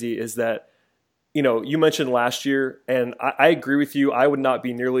crazy is that, you mentioned last year, and I agree with you. I would not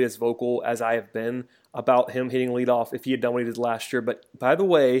be nearly as vocal as I have been about him hitting leadoff if he had done what he did last year. But by the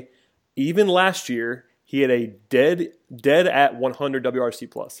way, even last year, he had a dead at 100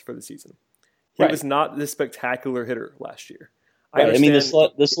 WRC plus for the season. He was not this spectacular hitter last year. Right. I mean,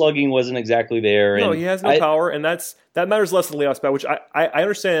 the slugging wasn't exactly there. No, he has no power, and that matters less than leadoff spot, which I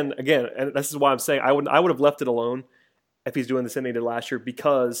understand, again, and this is why I'm saying I would have left it alone if he's doing the same thing he did last year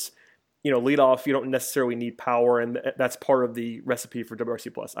because, leadoff, you don't necessarily need power, and that's part of the recipe for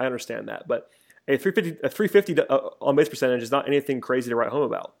WRC+. I understand that, but a 350 on base percentage is not anything crazy to write home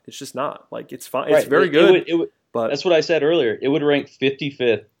about. It's just not. Like, it's fine. Right. It's very good. But that's what I said earlier. It would rank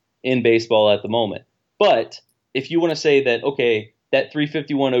 55th in baseball at the moment. But if you want to say that, okay, that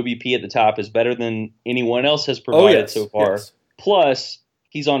 351 OBP at the top is better than anyone else has provided so far, plus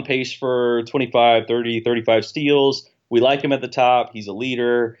he's on pace for 25, 30, 35 steals. We like him at the top. He's a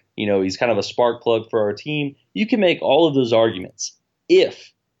leader. He's kind of a spark plug for our team. You can make all of those arguments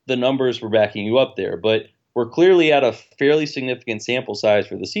if the numbers were backing you up there. But we're clearly at a fairly significant sample size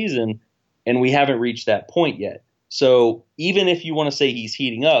for the season, and we haven't reached that point yet. So even if you want to say he's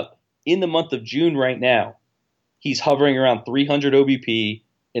heating up, in the month of June right now, he's hovering around 300 OBP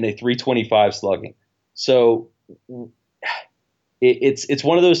in a 325 slugging. So it's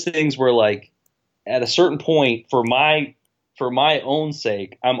one of those things where, like, at a certain point, for my own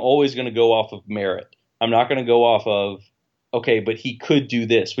sake, I'm always going to go off of merit. I'm not going to go off of, okay, but he could do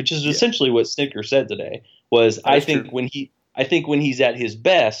this, which is essentially what Snitker said today. I think when he's at his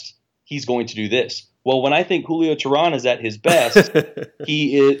best, he's going to do this. Well, when I think Julio Teheran is at his best,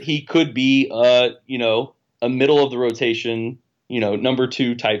 he could be a middle of the rotation, number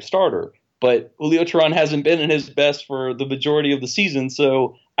 2 type starter. But Julio Teheran hasn't been in his best for the majority of the season,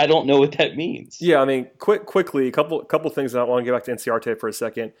 so I don't know what that means. Yeah, I mean, quickly, a couple things that I want to get back to NCRT for a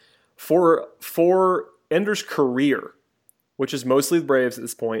second. For Ender's career, which is mostly the Braves at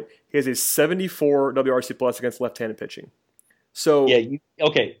this point, he has a 74 WRC plus against left-handed pitching. So you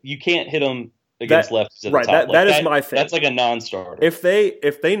can't hit him against lefties at the top. That is my thing. That's like a non-starter. If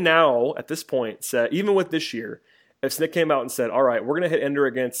they now at this point said, even with this year, if Snitker came out and said, "All right, we're going to hit Ender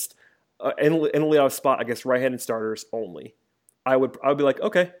against in a leadoff spot against right-handed starters only," I would be like,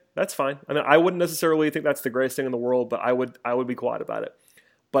 okay, that's fine. I mean, I wouldn't necessarily think that's the greatest thing in the world, but I would be quiet about it.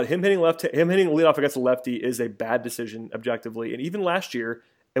 But him hitting leadoff against a lefty is a bad decision objectively, and even last year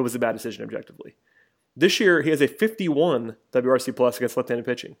it was a bad decision objectively. This year he has a 51 WRC plus against left-handed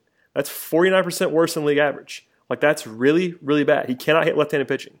pitching. That's 49% worse than league average. Like, that's really, really bad. He cannot hit left-handed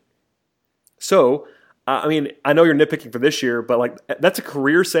pitching. So, I mean, I know you're nitpicking for this year, but like that's a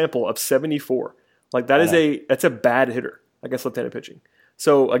career sample of 74. Like that's a bad hitter against left-handed pitching.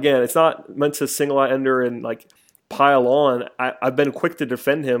 So again, it's not meant to single out Ender and like pile on. I've been quick to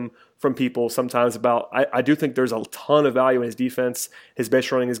defend him from people sometimes about. I do think there's a ton of value in his defense. His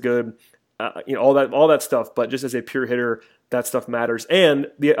base running is good. all that stuff. But just as a pure hitter, that stuff matters. And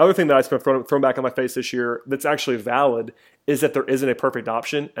the other thing that I've been thrown back on my face this year that's actually valid is that there isn't a perfect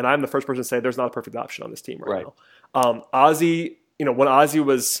option. And I'm the first person to say there's not a perfect option on this team right now. Ozzie, when Ozzie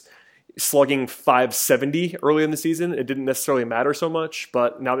was slugging 570 early in the season, it didn't necessarily matter so much.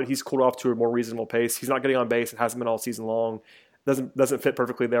 But now that he's cooled off to a more reasonable pace, he's not getting on base. It hasn't been all season long. Doesn't fit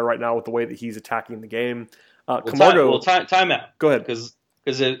perfectly there right now with the way that he's attacking the game. Camargo, time out. Go ahead. Because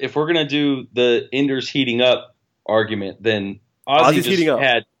if we're going to do the Enders heating up argument, then Ozzie heating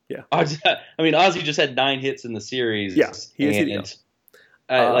up. Ozzie just had 9 hits in the series. Yes, he is heating up.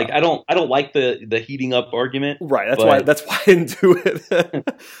 I don't like the heating up argument. Right. That's why I didn't do it.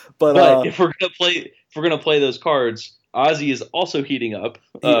 but if we're gonna play those cards, Ozzie is also heating up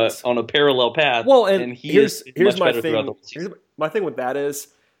on a parallel path. Well, and here's my thing. Here's my thing with that is,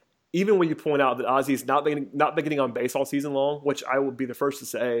 even when you point out that Ozzie's not been getting on base all season long, which I will be the first to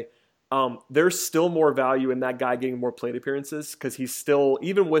say, there's still more value in that guy getting more plate appearances because he's still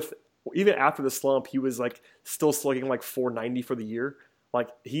even after the slump, he was still slugging 490 for the year.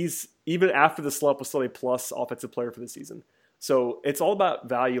 He's even after the slump was still a plus offensive player for the season. So it's all about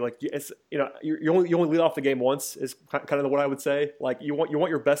value. You only lead off the game once is kind of what I would say. You want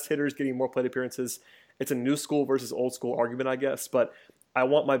your best hitters getting more plate appearances. It's a new school versus old school argument, I guess. But I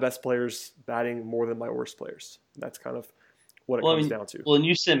want my best players batting more than my worst players. That's kind of what it comes down to. Well, and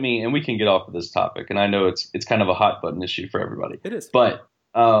you sent me, and we can get off of this topic, and I know it's kind of a hot button issue for everybody. It is. But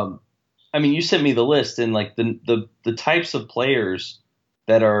you sent me the list, and the types of players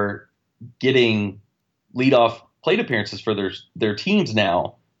that are getting leadoff plate appearances for their teams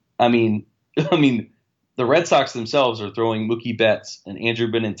now. The Red Sox themselves are throwing Mookie Betts and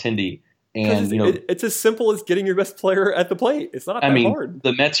Andrew Benintendi, and it's as simple as getting your best player at the plate. It's not that hard.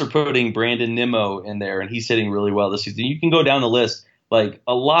 The Mets are putting Brandon Nimmo in there, and he's hitting really well this season. You can go down the list. A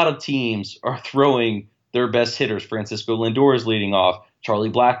lot of teams are throwing their best hitters. Francisco Lindor is leading off.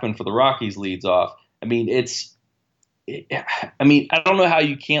 Charlie Blackmon for the Rockies leads off. I don't know how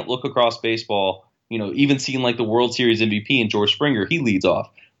you can't look across baseball, even seeing the World Series MVP and George Springer, he leads off.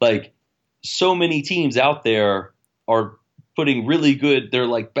 So many teams out there are putting really good,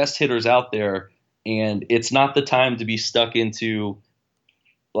 they're best hitters out there, and it's not the time to be stuck into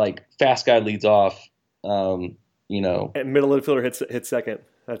fast guy leads off, And middle infielder hits second.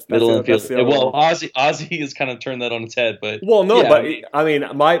 That's middle infielder. Well, Ozzie has kind of turned that on its head, but my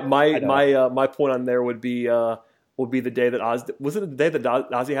point on there would be the day that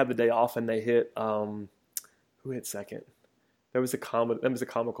Ozzie had the day off and they hit who hit second? That was a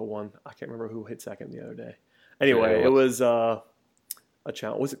comical one. I can't remember who hit second the other day. Anyway, it was a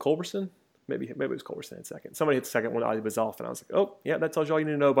challenge. Was it Culberson? Maybe it was Culberson hit second. Somebody hit second when Ozzie was off, and I was like, oh yeah, that tells you all you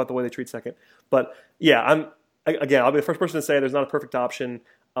need to know about the way they treat second. But yeah, I'll be the first person to say there's not a perfect option.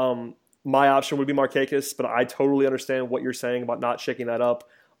 My option would be Markakis, but I totally understand what you're saying about not shaking that up.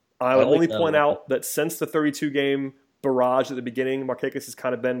 I would only point out that since the 32-game barrage at the beginning, Markakis has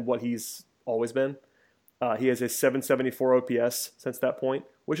kind of been what he's always been. He has a 774 OPS since that point,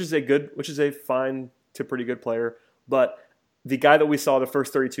 which is a fine to pretty good player. But the guy that we saw the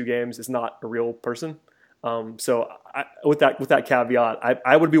first 32 games is not a real person. So with that caveat,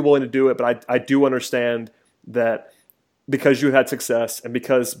 I would be willing to do it, but I do understand that because you had success and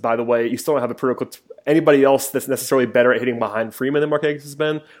because, by the way, you still don't have anybody else that's necessarily better at hitting behind Freeman than Markakis has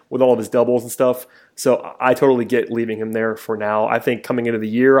been with all of his doubles and stuff. So I totally get leaving him there for now. I think coming into the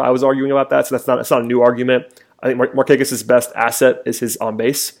year, I was arguing about that, so that's not a new argument. I think Markakis' best asset is his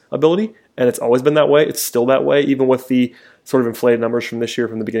on-base ability, and it's always been that way. It's still that way, even with the sort of inflated numbers from this year,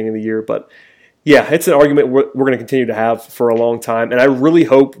 from the beginning of the year. But yeah, it's an argument we're going to continue to have for a long time. And I really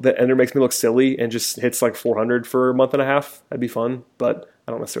hope that Ender makes me look silly and just hits 400 for a month and a half. That'd be fun, but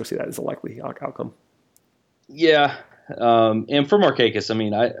I don't necessarily see that as a likely outcome. Yeah. And for Markakis,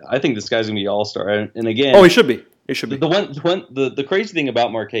 I think this guy's going to be all-star. And again, he should be. The crazy thing about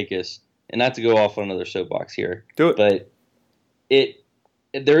Markakis, and not to go off on another soapbox here, do it. But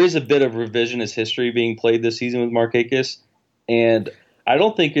there is a bit of revisionist history being played this season with Markakis, and I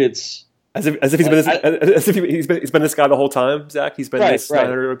don't think it's as if he's been this guy the whole time. Zach, he's been this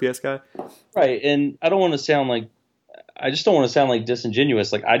 900 OPS guy, right? And I just don't want to sound like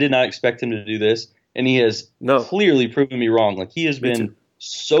disingenuous. I did not expect him to do this, and he has clearly proven me wrong. He has been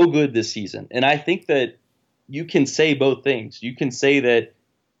so good this season, and I think that you can say both things. You can say that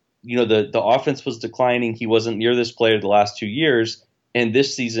the offense was declining. He wasn't near this player the last 2 years. And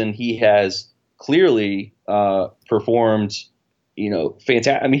this season, he has clearly performed,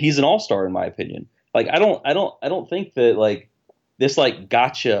 fantastic. He's an all-star in my opinion. I don't think that this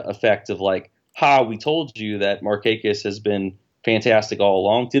gotcha effect of we told you that Markakis has been fantastic all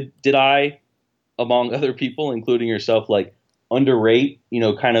along. Did I, among other people, including yourself, like underrate,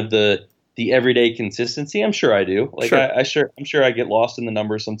 kind of the everyday consistency? I'm sure I do. Like Sure. I'm sure I get lost in the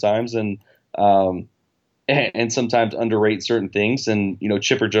numbers sometimes, and sometimes underrate certain things. And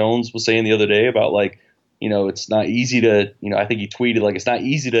Chipper Jones was saying the other day about like, it's not easy to, I think he tweeted like it's not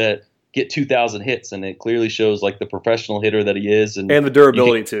easy to get 2,000 hits, and it clearly shows like the professional hitter that he is, and the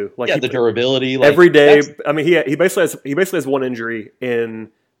durability too. Like the durability. Like, every day. I mean, he basically has one injury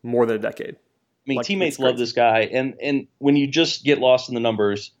in more than a decade. I mean, Like, teammates love this guy, and when you just get lost in the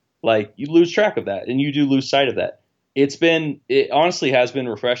numbers, like you lose track of that, and you do lose sight of that. It honestly has been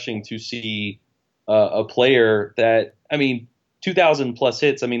refreshing to see a player that, I mean, 2,000 plus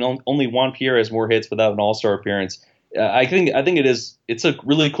hits. I mean, only Juan Pierre has more hits without an All-Star appearance. I think it's a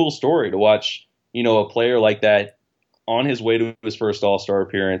really cool story to watch, a player like that on his way to his first All-Star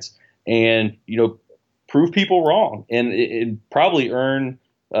appearance and, prove people wrong and probably earn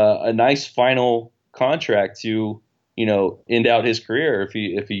a nice final contract to, end out his career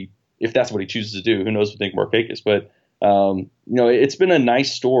if that's what he chooses to do. Who knows with Nick Markakis, but it's been a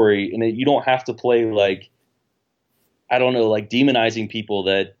nice story, and you don't have to play like, I don't know, like demonizing people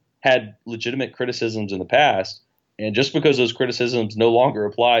that had legitimate criticisms in the past. And just because those criticisms no longer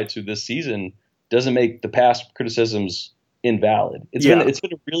apply to this season doesn't make the past criticisms invalid. It's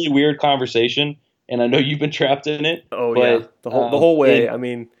been a really weird conversation, and I know you've been trapped in it. Oh, but, yeah, the whole way. I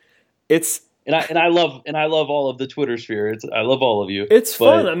mean, it's and I love all of the Twitter sphere. I love all of you. It's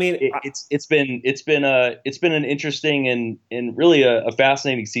fun. I mean, it's been an interesting and really a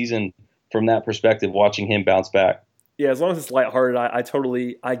fascinating season from that perspective. Watching him bounce back. Yeah, as long as it's lighthearted,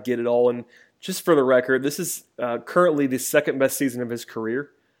 I get it all. And just for the record, this is currently the second best season of his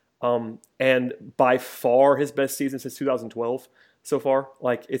career, and by far his best season since 2012 so far.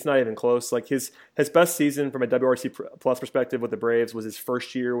 Like, it's not even close. Like, his best season from a WRC plus perspective with the Braves was his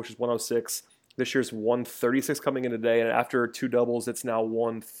first year, which is 106. This year's 136 coming in today, and after two doubles, it's now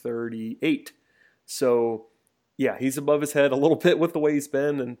 138. So, yeah, he's above his head a little bit with the way he's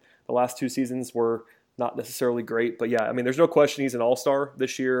been, and the last two seasons were not necessarily great. But yeah, I mean, there's no question he's an all-star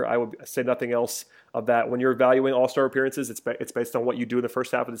this year. I would say nothing else of that. When you're evaluating all-star appearances, it's based on what you do in the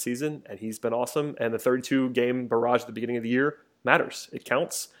first half of the season, and he's been awesome. And the 32-game barrage at the beginning of the year matters. It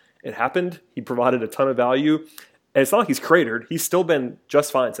counts. It happened. He provided a ton of value. And it's not like he's cratered. He's still been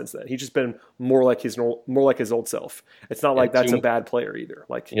just fine since then. He's just been more like his old self. It's not like that's a bad player either.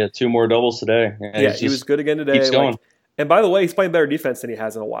 Like, two more doubles today. Yeah, he was good again today. Keeps going. And by the way, he's playing better defense than he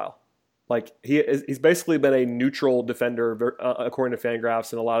has in a while. Like, he's basically been a neutral defender according to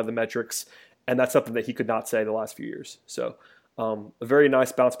Fangraphs and a lot of the metrics, and that's something that he could not say the last few years. So a very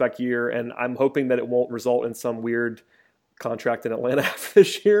nice bounce back year, and I'm hoping that it won't result in some weird contract in Atlanta after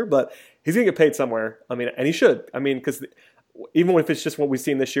this year, but he's going to get paid somewhere. I mean, and he should. I mean, because even if it's just what we've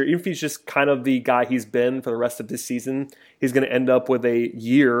seen this year, even if he's just kind of the guy he's been for the rest of this season, he's going to end up with a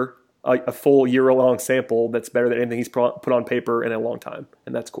full year-long sample that's better than anything he's put on paper in a long time,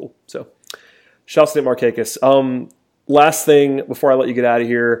 and that's cool. So, shouts to Nick Markakis. Last thing before I let you get out of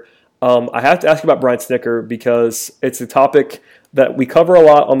here, I have to ask you about Brian Snitker because it's a topic that we cover a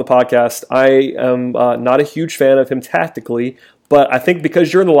lot on the podcast. I am not a huge fan of him tactically, but I think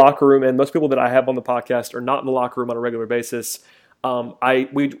because you're in the locker room and most people that I have on the podcast are not in the locker room on a regular basis,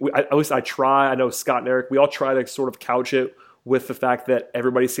 at least I try. I know Scott and Eric, we all try to sort of couch it with the fact that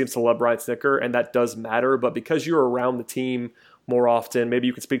everybody seems to love Brian Snitker, and that does matter. But because you're around the team more often, maybe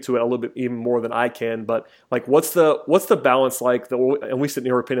you can speak to it a little bit even more than I can. But like, what's the balance like? At least in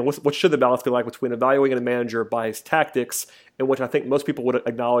your opinion, what should the balance be like between evaluating a manager by his tactics, in which I think most people would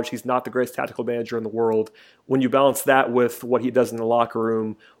acknowledge he's not the greatest tactical manager in the world. When you balance that with what he does in the locker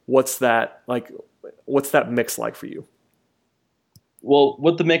room, what's that mix like for you? Well,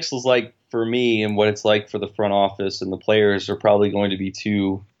 what the mix is like for me and what it's like for the front office and the players are probably going to be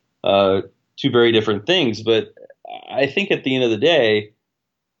two very different things. But I think at the end of the day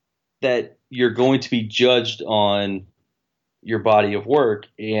that you're going to be judged on your body of work.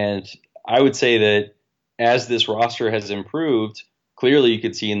 And I would say that as this roster has improved, clearly you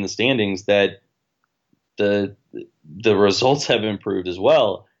could see in the standings that the results have improved as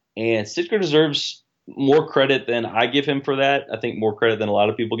well. And Snitker deserves more credit than I give him for that. I think more credit than a lot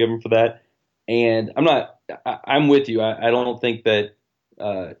of people give him for that. And I'm with you. I don't think that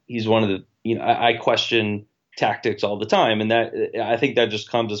he's one of the, I question tactics all the time. And that, I think that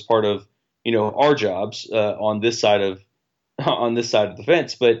just comes as part of, our jobs on this side of the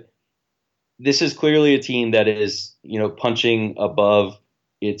fence. But this is clearly a team that is, punching above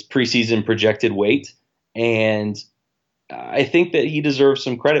its preseason projected weight. And I think that he deserves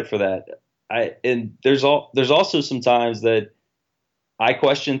some credit for that. And there's also some times that I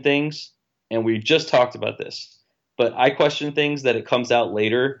question things, and we just talked about this, but I question things that it comes out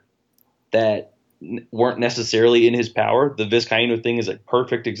later that weren't necessarily in his power. The Vizcaíno thing is a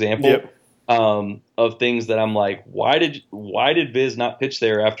perfect example of things that I'm like, why did Viz not pitch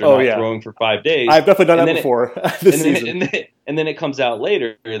there after throwing for 5 days? I've definitely done that before this season. And then it comes out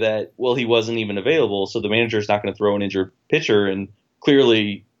later that, well, he wasn't even available, so the manager's not going to throw an injured pitcher. And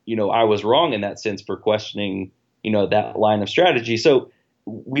clearly, I was wrong in that sense for questioning, that line of strategy. So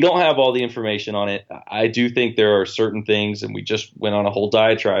we don't have all the information on it. I do think there are certain things, and we just went on a whole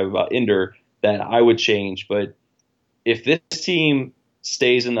diatribe about Ender, that I would change. But if this team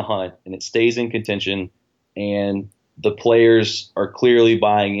stays in the hunt and it stays in contention and the players are clearly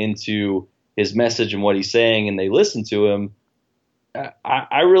buying into his message and what he's saying and they listen to him,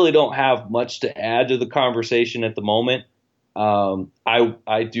 I really don't have much to add to the conversation at the moment.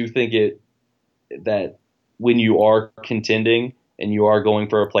 I do think that when you are contending and you are going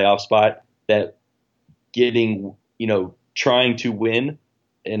for a playoff spot, that trying to win,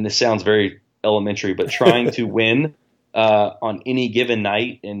 and this sounds very elementary, but trying to win on any given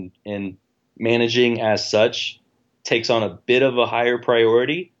night and managing as such takes on a bit of a higher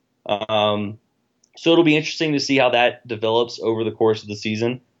priority. So it'll be interesting to see how that develops over the course of the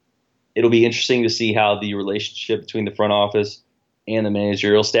season. It'll be interesting to see how the relationship between the front office and the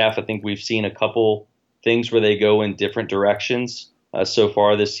managerial staff, I think we've seen a couple things where they go in different directions so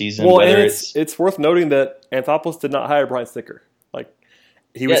far this season. Well, and it's worth noting that Anthopoulos did not hire Brian Snitker.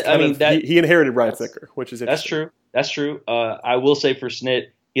 He inherited Brian Snitker, which is interesting. That's true. I will say for Snit,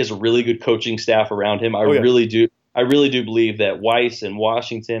 he has a really good coaching staff around him. I really do believe that Weiss and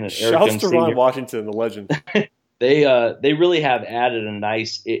Washington and Eric Shouts to Ron Washington, the legend. They really have added a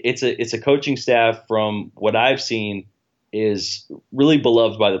nice. It's a coaching staff from what I've seen is really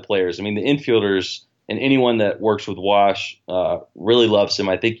beloved by the players. I mean, the infielders and anyone that works with Wash really loves him.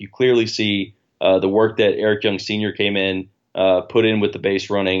 I think you clearly see the work that Eric Young Sr. came in, put in with the base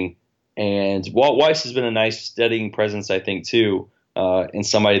running. And Walt Weiss has been a nice steadying presence, I think, too, and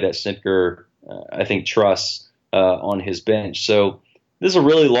somebody that Snitker, I think, trusts on his bench. So this is a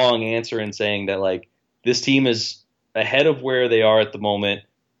really long answer in saying that, this team is ahead of where they are at the moment.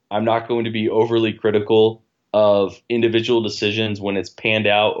 I'm not going to be overly critical of individual decisions when it's panned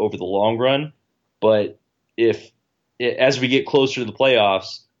out over the long run. But as we get closer to the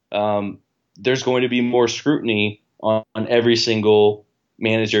playoffs, there's going to be more scrutiny on every single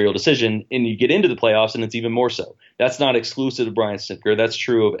managerial decision, and you get into the playoffs and it's even more so. That's not exclusive to Brian Snitker. That's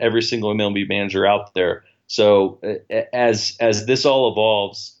true of every single MLB manager out there. So as this all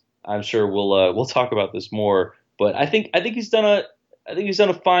evolves, I'm sure we'll talk about this more. But I think he's done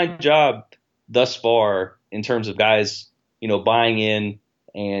a fine job thus far in terms of guys, buying in,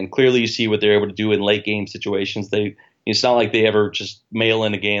 and clearly you see what they're able to do in late game situations. It's not like they ever just mail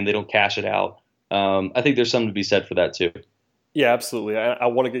in a game. They don't cash it out. I think there's something to be said for that too. Yeah, absolutely. I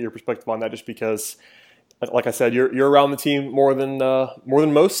want to get your perspective on that, just because, like I said, you're around the team more than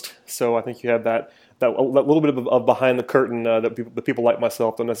most. So I think you have that little bit of behind the curtain that people like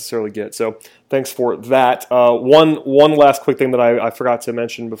myself don't necessarily get. So thanks for that. One last quick thing that I forgot to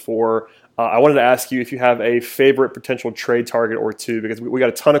mention before. I wanted to ask you if you have a favorite potential trade target or two, because we got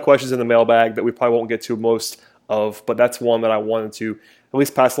a ton of questions in the mailbag that we probably won't get to most of, but that's one that I wanted to at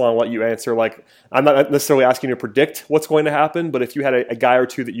least pass along and let you answer. I'm not necessarily asking you to predict what's going to happen, but if you had a guy or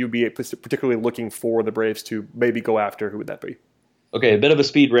two that you'd be particularly looking for the Braves to maybe go after, who would that be? Okay, a bit of a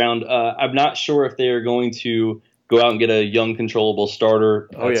speed round. I'm not sure if they're going to go out and get a young, controllable starter.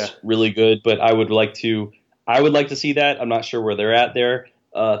 That's really good, but I would like to see that. I'm not sure where they're at there.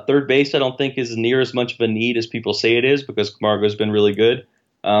 Third base, I don't think is near as much of a need as people say it is, because Camargo's been really good.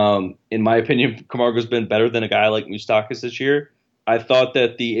 In my opinion, Camargo's been better than a guy like Moustakas this year. I thought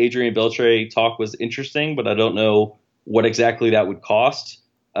that the Adrian Beltre talk was interesting, but I don't know what exactly that would cost.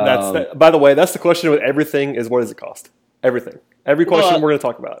 By the way, that's the question with everything: is what does it cost? Everything. Every question we're going to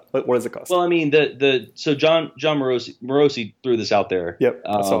talk about. What does it cost? Well, I mean, so John Morosi threw this out there. Yep,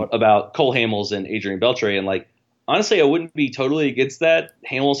 about Cole Hamels and Adrian Beltre, and honestly, I wouldn't be totally against that.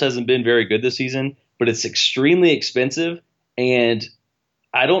 Hamels hasn't been very good this season, but it's extremely expensive, and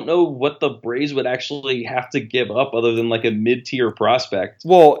I don't know what the Braves would actually have to give up other than a mid-tier prospect.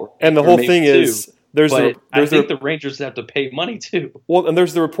 Well, and the whole thing is, I think the Rangers have to pay money too. Well, and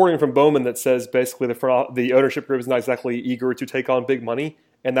there's the reporting from Bowman that says basically the ownership group is not exactly eager to take on big money,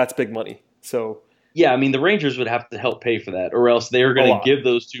 and that's big money. So yeah, I mean, the Rangers would have to help pay for that, or else they are going to give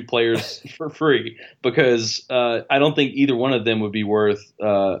those two players for free, because I don't think either one of them would be worth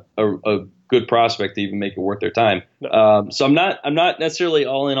a good prospect to even make it worth their time. No. So I'm not necessarily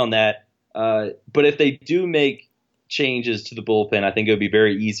all in on that. But if they do make changes to the bullpen, I think it would be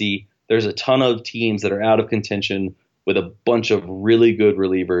very easy. There's a ton of teams that are out of contention with a bunch of really good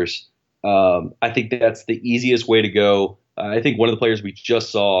relievers. I think that's the easiest way to go. I think one of the players we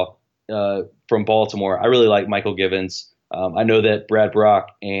just saw from Baltimore, I really like Michael Givens. I know that Brad Brock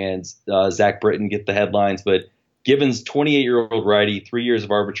and Zach Britton get the headlines, but Givens, 28-year-old righty, 3 years of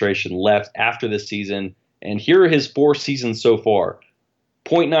arbitration left after this season. And here are his 4 seasons so far.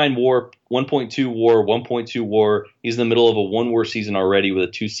 0.9 WAR, 1.2 WAR, 1.2 WAR. He's in the middle of a 1 WAR season already with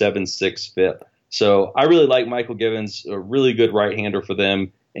a 2.76 FIP. So I really like Michael Givens, a really good right-hander for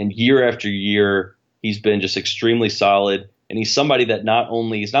them. And year after year, he's been just extremely solid. And he's somebody that not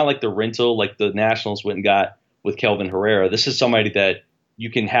only, he's not like the rental like the Nationals went and got with Kelvin Herrera. This is somebody that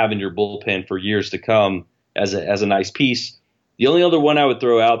you can have in your bullpen for years to come as a nice piece. The only other one I would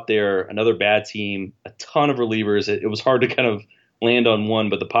throw out there, another bad team, a ton of relievers. It was hard to kind of land on one,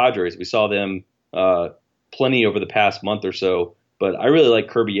 but the Padres, we saw them plenty over the past month or so. But I really like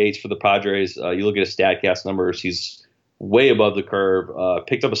Kirby Yates for the Padres. You look at his StatCast numbers, he's way above the curve.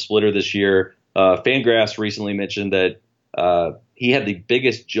 Picked up a splitter this year. Fangraphs recently mentioned that he had the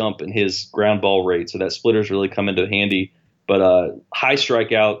biggest jump in his ground ball rate, so that splitter's really come into handy. But high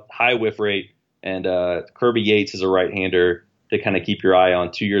strikeout, high whiff rate, and Kirby Yates is a right-hander to kind of keep your eye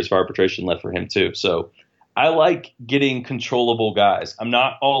on. 2 years of arbitration left for him too. So I like getting controllable guys. I'm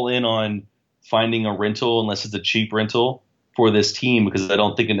not all in on finding a rental unless it's a cheap rental for this team because I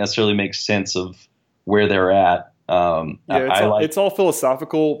don't think it necessarily makes sense of where they're at. It's all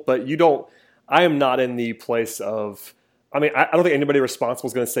philosophical, but I am not in the place of, I don't think anybody responsible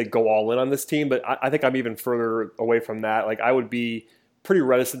is going to say go all in on this team, but I think I'm even further away from that. Like I would be pretty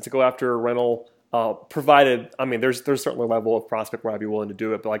reticent to go after a rental, provided, there's certainly a level of prospect where I'd be willing to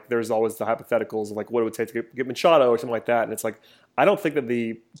do it, but like there's always the hypotheticals of like what it would take to get Machado or something like that, and it's like I don't think that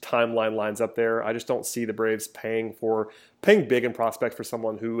the timeline lines up there. I just don't see the Braves paying big in prospects for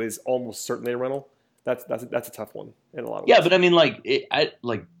someone who is almost certainly a rental. That's a tough one in a lot of ways. Yeah,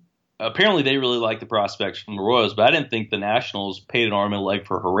 but apparently they really like the prospects from the Royals, but I didn't think the Nationals paid an arm and a leg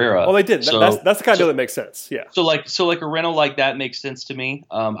for Herrera. Well, they did. So, that's the kind of deal that makes sense. Yeah. So like a rental like that makes sense to me.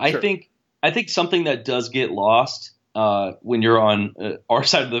 Sure. I think something that does get lost when you're on our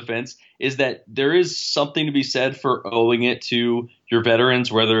side of the fence is that there is something to be said for owing it to your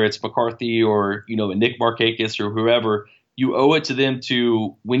veterans, whether it's McCarthy or Nick Markakis or whoever. You owe it to them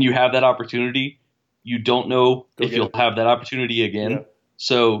to, when you have that opportunity, you don't know if you'll have that opportunity again. Yeah.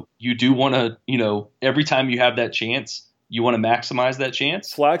 So you do want to, every time you have that chance, you want to maximize that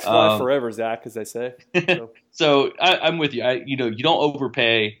chance. Flags fly forever, Zach, as they say. So I'm with you. You don't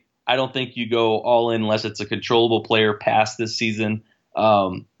overpay. I don't think you go all in unless it's a controllable player past this season.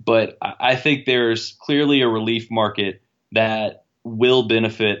 But I think there's clearly a relief market that will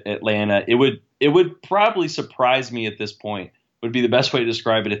benefit Atlanta. It would probably surprise me at this point, would be the best way to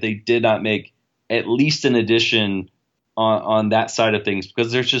describe it, if they did not make at least an addition on that side of things,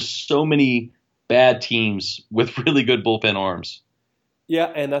 because there's just so many bad teams with really good bullpen arms. Yeah,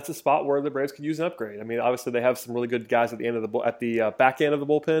 and that's a spot where the Braves could use an upgrade. Obviously they have some really good guys at the back end of the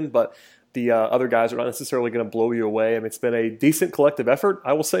bullpen, but the other guys are not necessarily going to blow you away. It's been a decent collective effort,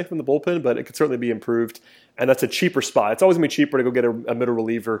 I will say, from the bullpen, but it could certainly be improved. And that's a cheaper spot. It's always going to be cheaper to go get a middle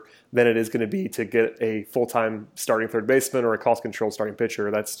reliever than it is going to be to get a full-time starting third baseman or a cost-controlled starting pitcher.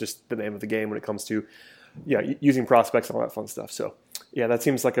 That's just the name of the game when it comes to using prospects and all that fun stuff. So, yeah, that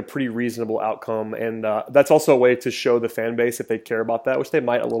seems like a pretty reasonable outcome. And that's also a way to show the fan base, if they care about that, which they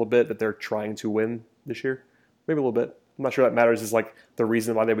might a little bit, that they're trying to win this year. Maybe a little bit. I'm not sure that matters is like the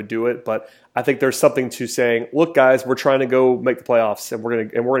reason why they would do it, but I think there's something to saying, look, guys, we're trying to go make the playoffs, and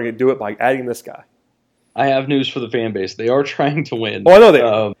we're gonna do it by adding this guy. I have news for the fan base. They are trying to win. Oh, I know they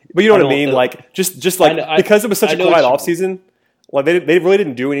are. But you know what I mean? Like just because it was such a quiet offseason, like they really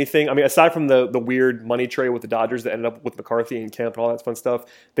didn't do anything. Aside from the weird money trade with the Dodgers that ended up with McCarthy and Kemp and all that fun stuff,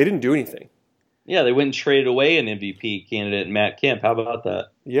 they didn't do anything. Yeah, they went and traded away an MVP candidate, Matt Kemp. How about that?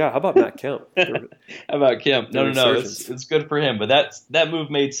 Yeah, how about Matt Kemp? How about Kemp? No. It's good for him. But that move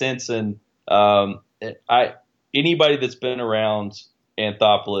made sense. And anybody that's been around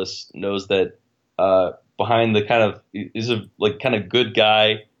Anthopoulos knows that behind the kind of is a kind of good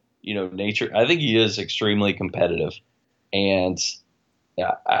guy, nature. I think he is extremely competitive. And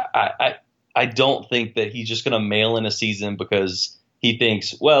I don't think that he's just going to mail in a season because he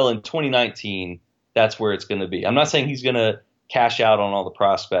thinks, well, in 2019, that's where it's going to be. I'm not saying he's going to cash out on all the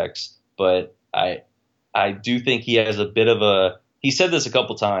prospects, but I do think he has a bit of a – he said this a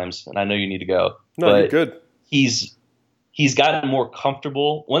couple times, and I know you need to go. No, you're good. He's gotten more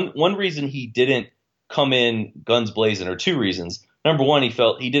comfortable. One reason he didn't come in guns blazing, or two reasons. Number one,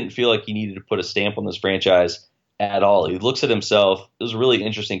 he didn't feel like he needed to put a stamp on this franchise. at all. He looks at himself. It was a really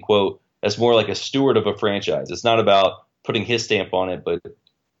interesting quote. As more like a steward of a franchise. It's not about putting his stamp on it, but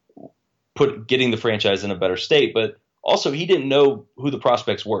getting the franchise in a better state. But also, he didn't know who the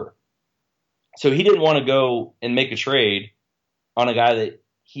prospects were. So he didn't want to go and make a trade on a guy that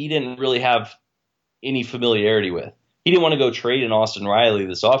he didn't really have any familiarity with. He didn't want to go trade in Austin Riley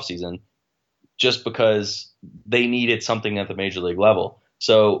this offseason just because they needed something at the major league level.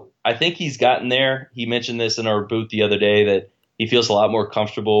 So I think he's gotten there. He mentioned this in our booth the other day that he feels a lot more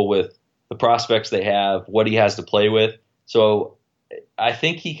comfortable with the prospects they have, what he has to play with. So I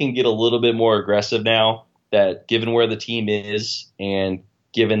think he can get a little bit more aggressive now, that given where the team is and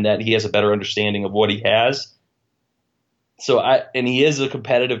given that he has a better understanding of what he has. And he is a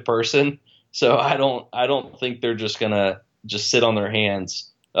competitive person. So I don't think they're just going to just sit on their hands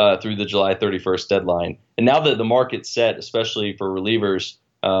through the July 31st deadline. And now that the market's set, especially for relievers,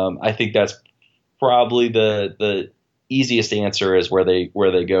 I think that's probably the easiest answer is where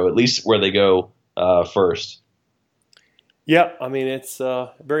they go, at least where they go first. Yeah, I mean, it's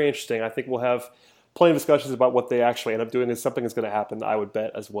very interesting. I think we'll have plenty of discussions about what they actually end up doing. Is something is going to happen, I would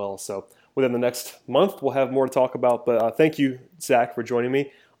bet, as well. So within the next month, we'll have more to talk about. But thank you, Zach, for joining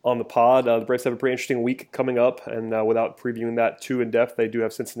me on the pod. The Braves have a pretty interesting week coming up, and without previewing that too in depth, they do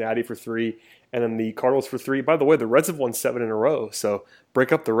have Cincinnati for 3, and then the Cardinals for 3. By the way, the Reds have won 7 in a row, so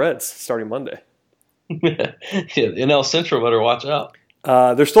break up the Reds starting Monday. NL Central better watch out.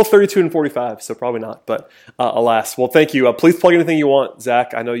 They're still 32-45, so probably not. But alas, well, thank you. Please plug anything you want,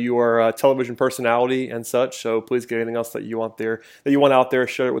 Zach. I know you are a television personality and such, so please get anything else that you want out there.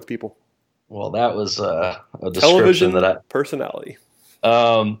 Share it with people. Well, that was a description television that I personality.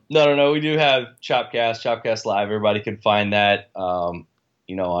 No. We do have Chopcast Live. Everybody can find that, on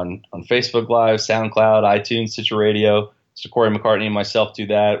Facebook Live, SoundCloud, iTunes, Stitcher Radio. Mr. Corey McCartney and myself do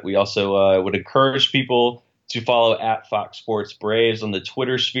that. We also would encourage people to follow at Fox Sports Braves on the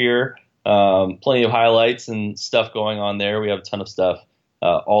Twitter sphere. Plenty of highlights and stuff going on there. We have a ton of stuff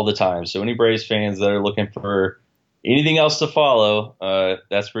all the time. So any Braves fans that are looking for anything else to follow,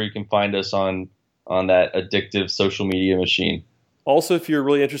 that's where you can find us on that addictive social media machine. Also, if you're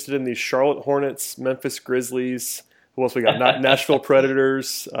really interested in the Charlotte Hornets, Memphis Grizzlies, who else we got? Nashville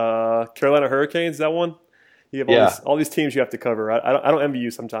Predators, Carolina Hurricanes, that one? You have all these teams you have to cover. I don't envy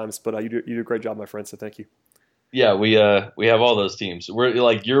you sometimes, but you do a great job, my friend, so thank you. Yeah, we have all those teams. We're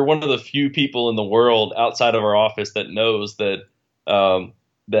like, you're one of the few people in the world outside of our office that knows that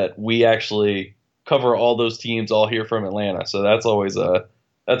that we actually cover all those teams all here from Atlanta. So that's always a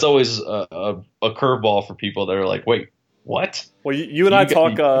curveball for people that are like, wait, what? Well, you and I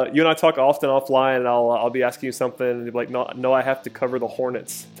talk often offline, and I'll be asking you something, and you'll be like, no, I have to cover the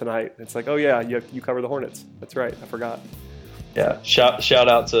Hornets tonight. It's like, oh yeah, you cover the Hornets. That's right, I forgot. Yeah, shout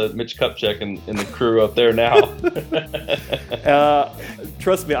out to Mitch Kupchak and the crew up there now.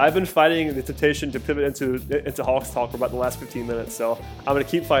 Trust me, I've been fighting the temptation to pivot into Hawks talk for about the last 15 minutes, so I'm going to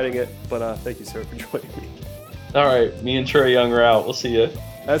keep fighting it. But thank you, sir, for joining me. All right, me and Trey Young are out. We'll see you.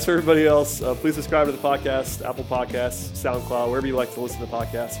 As for everybody else, please subscribe to the podcast, Apple Podcasts, SoundCloud, wherever you like to listen to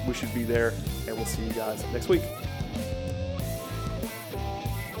podcasts. We should be there, and we'll see you guys next week.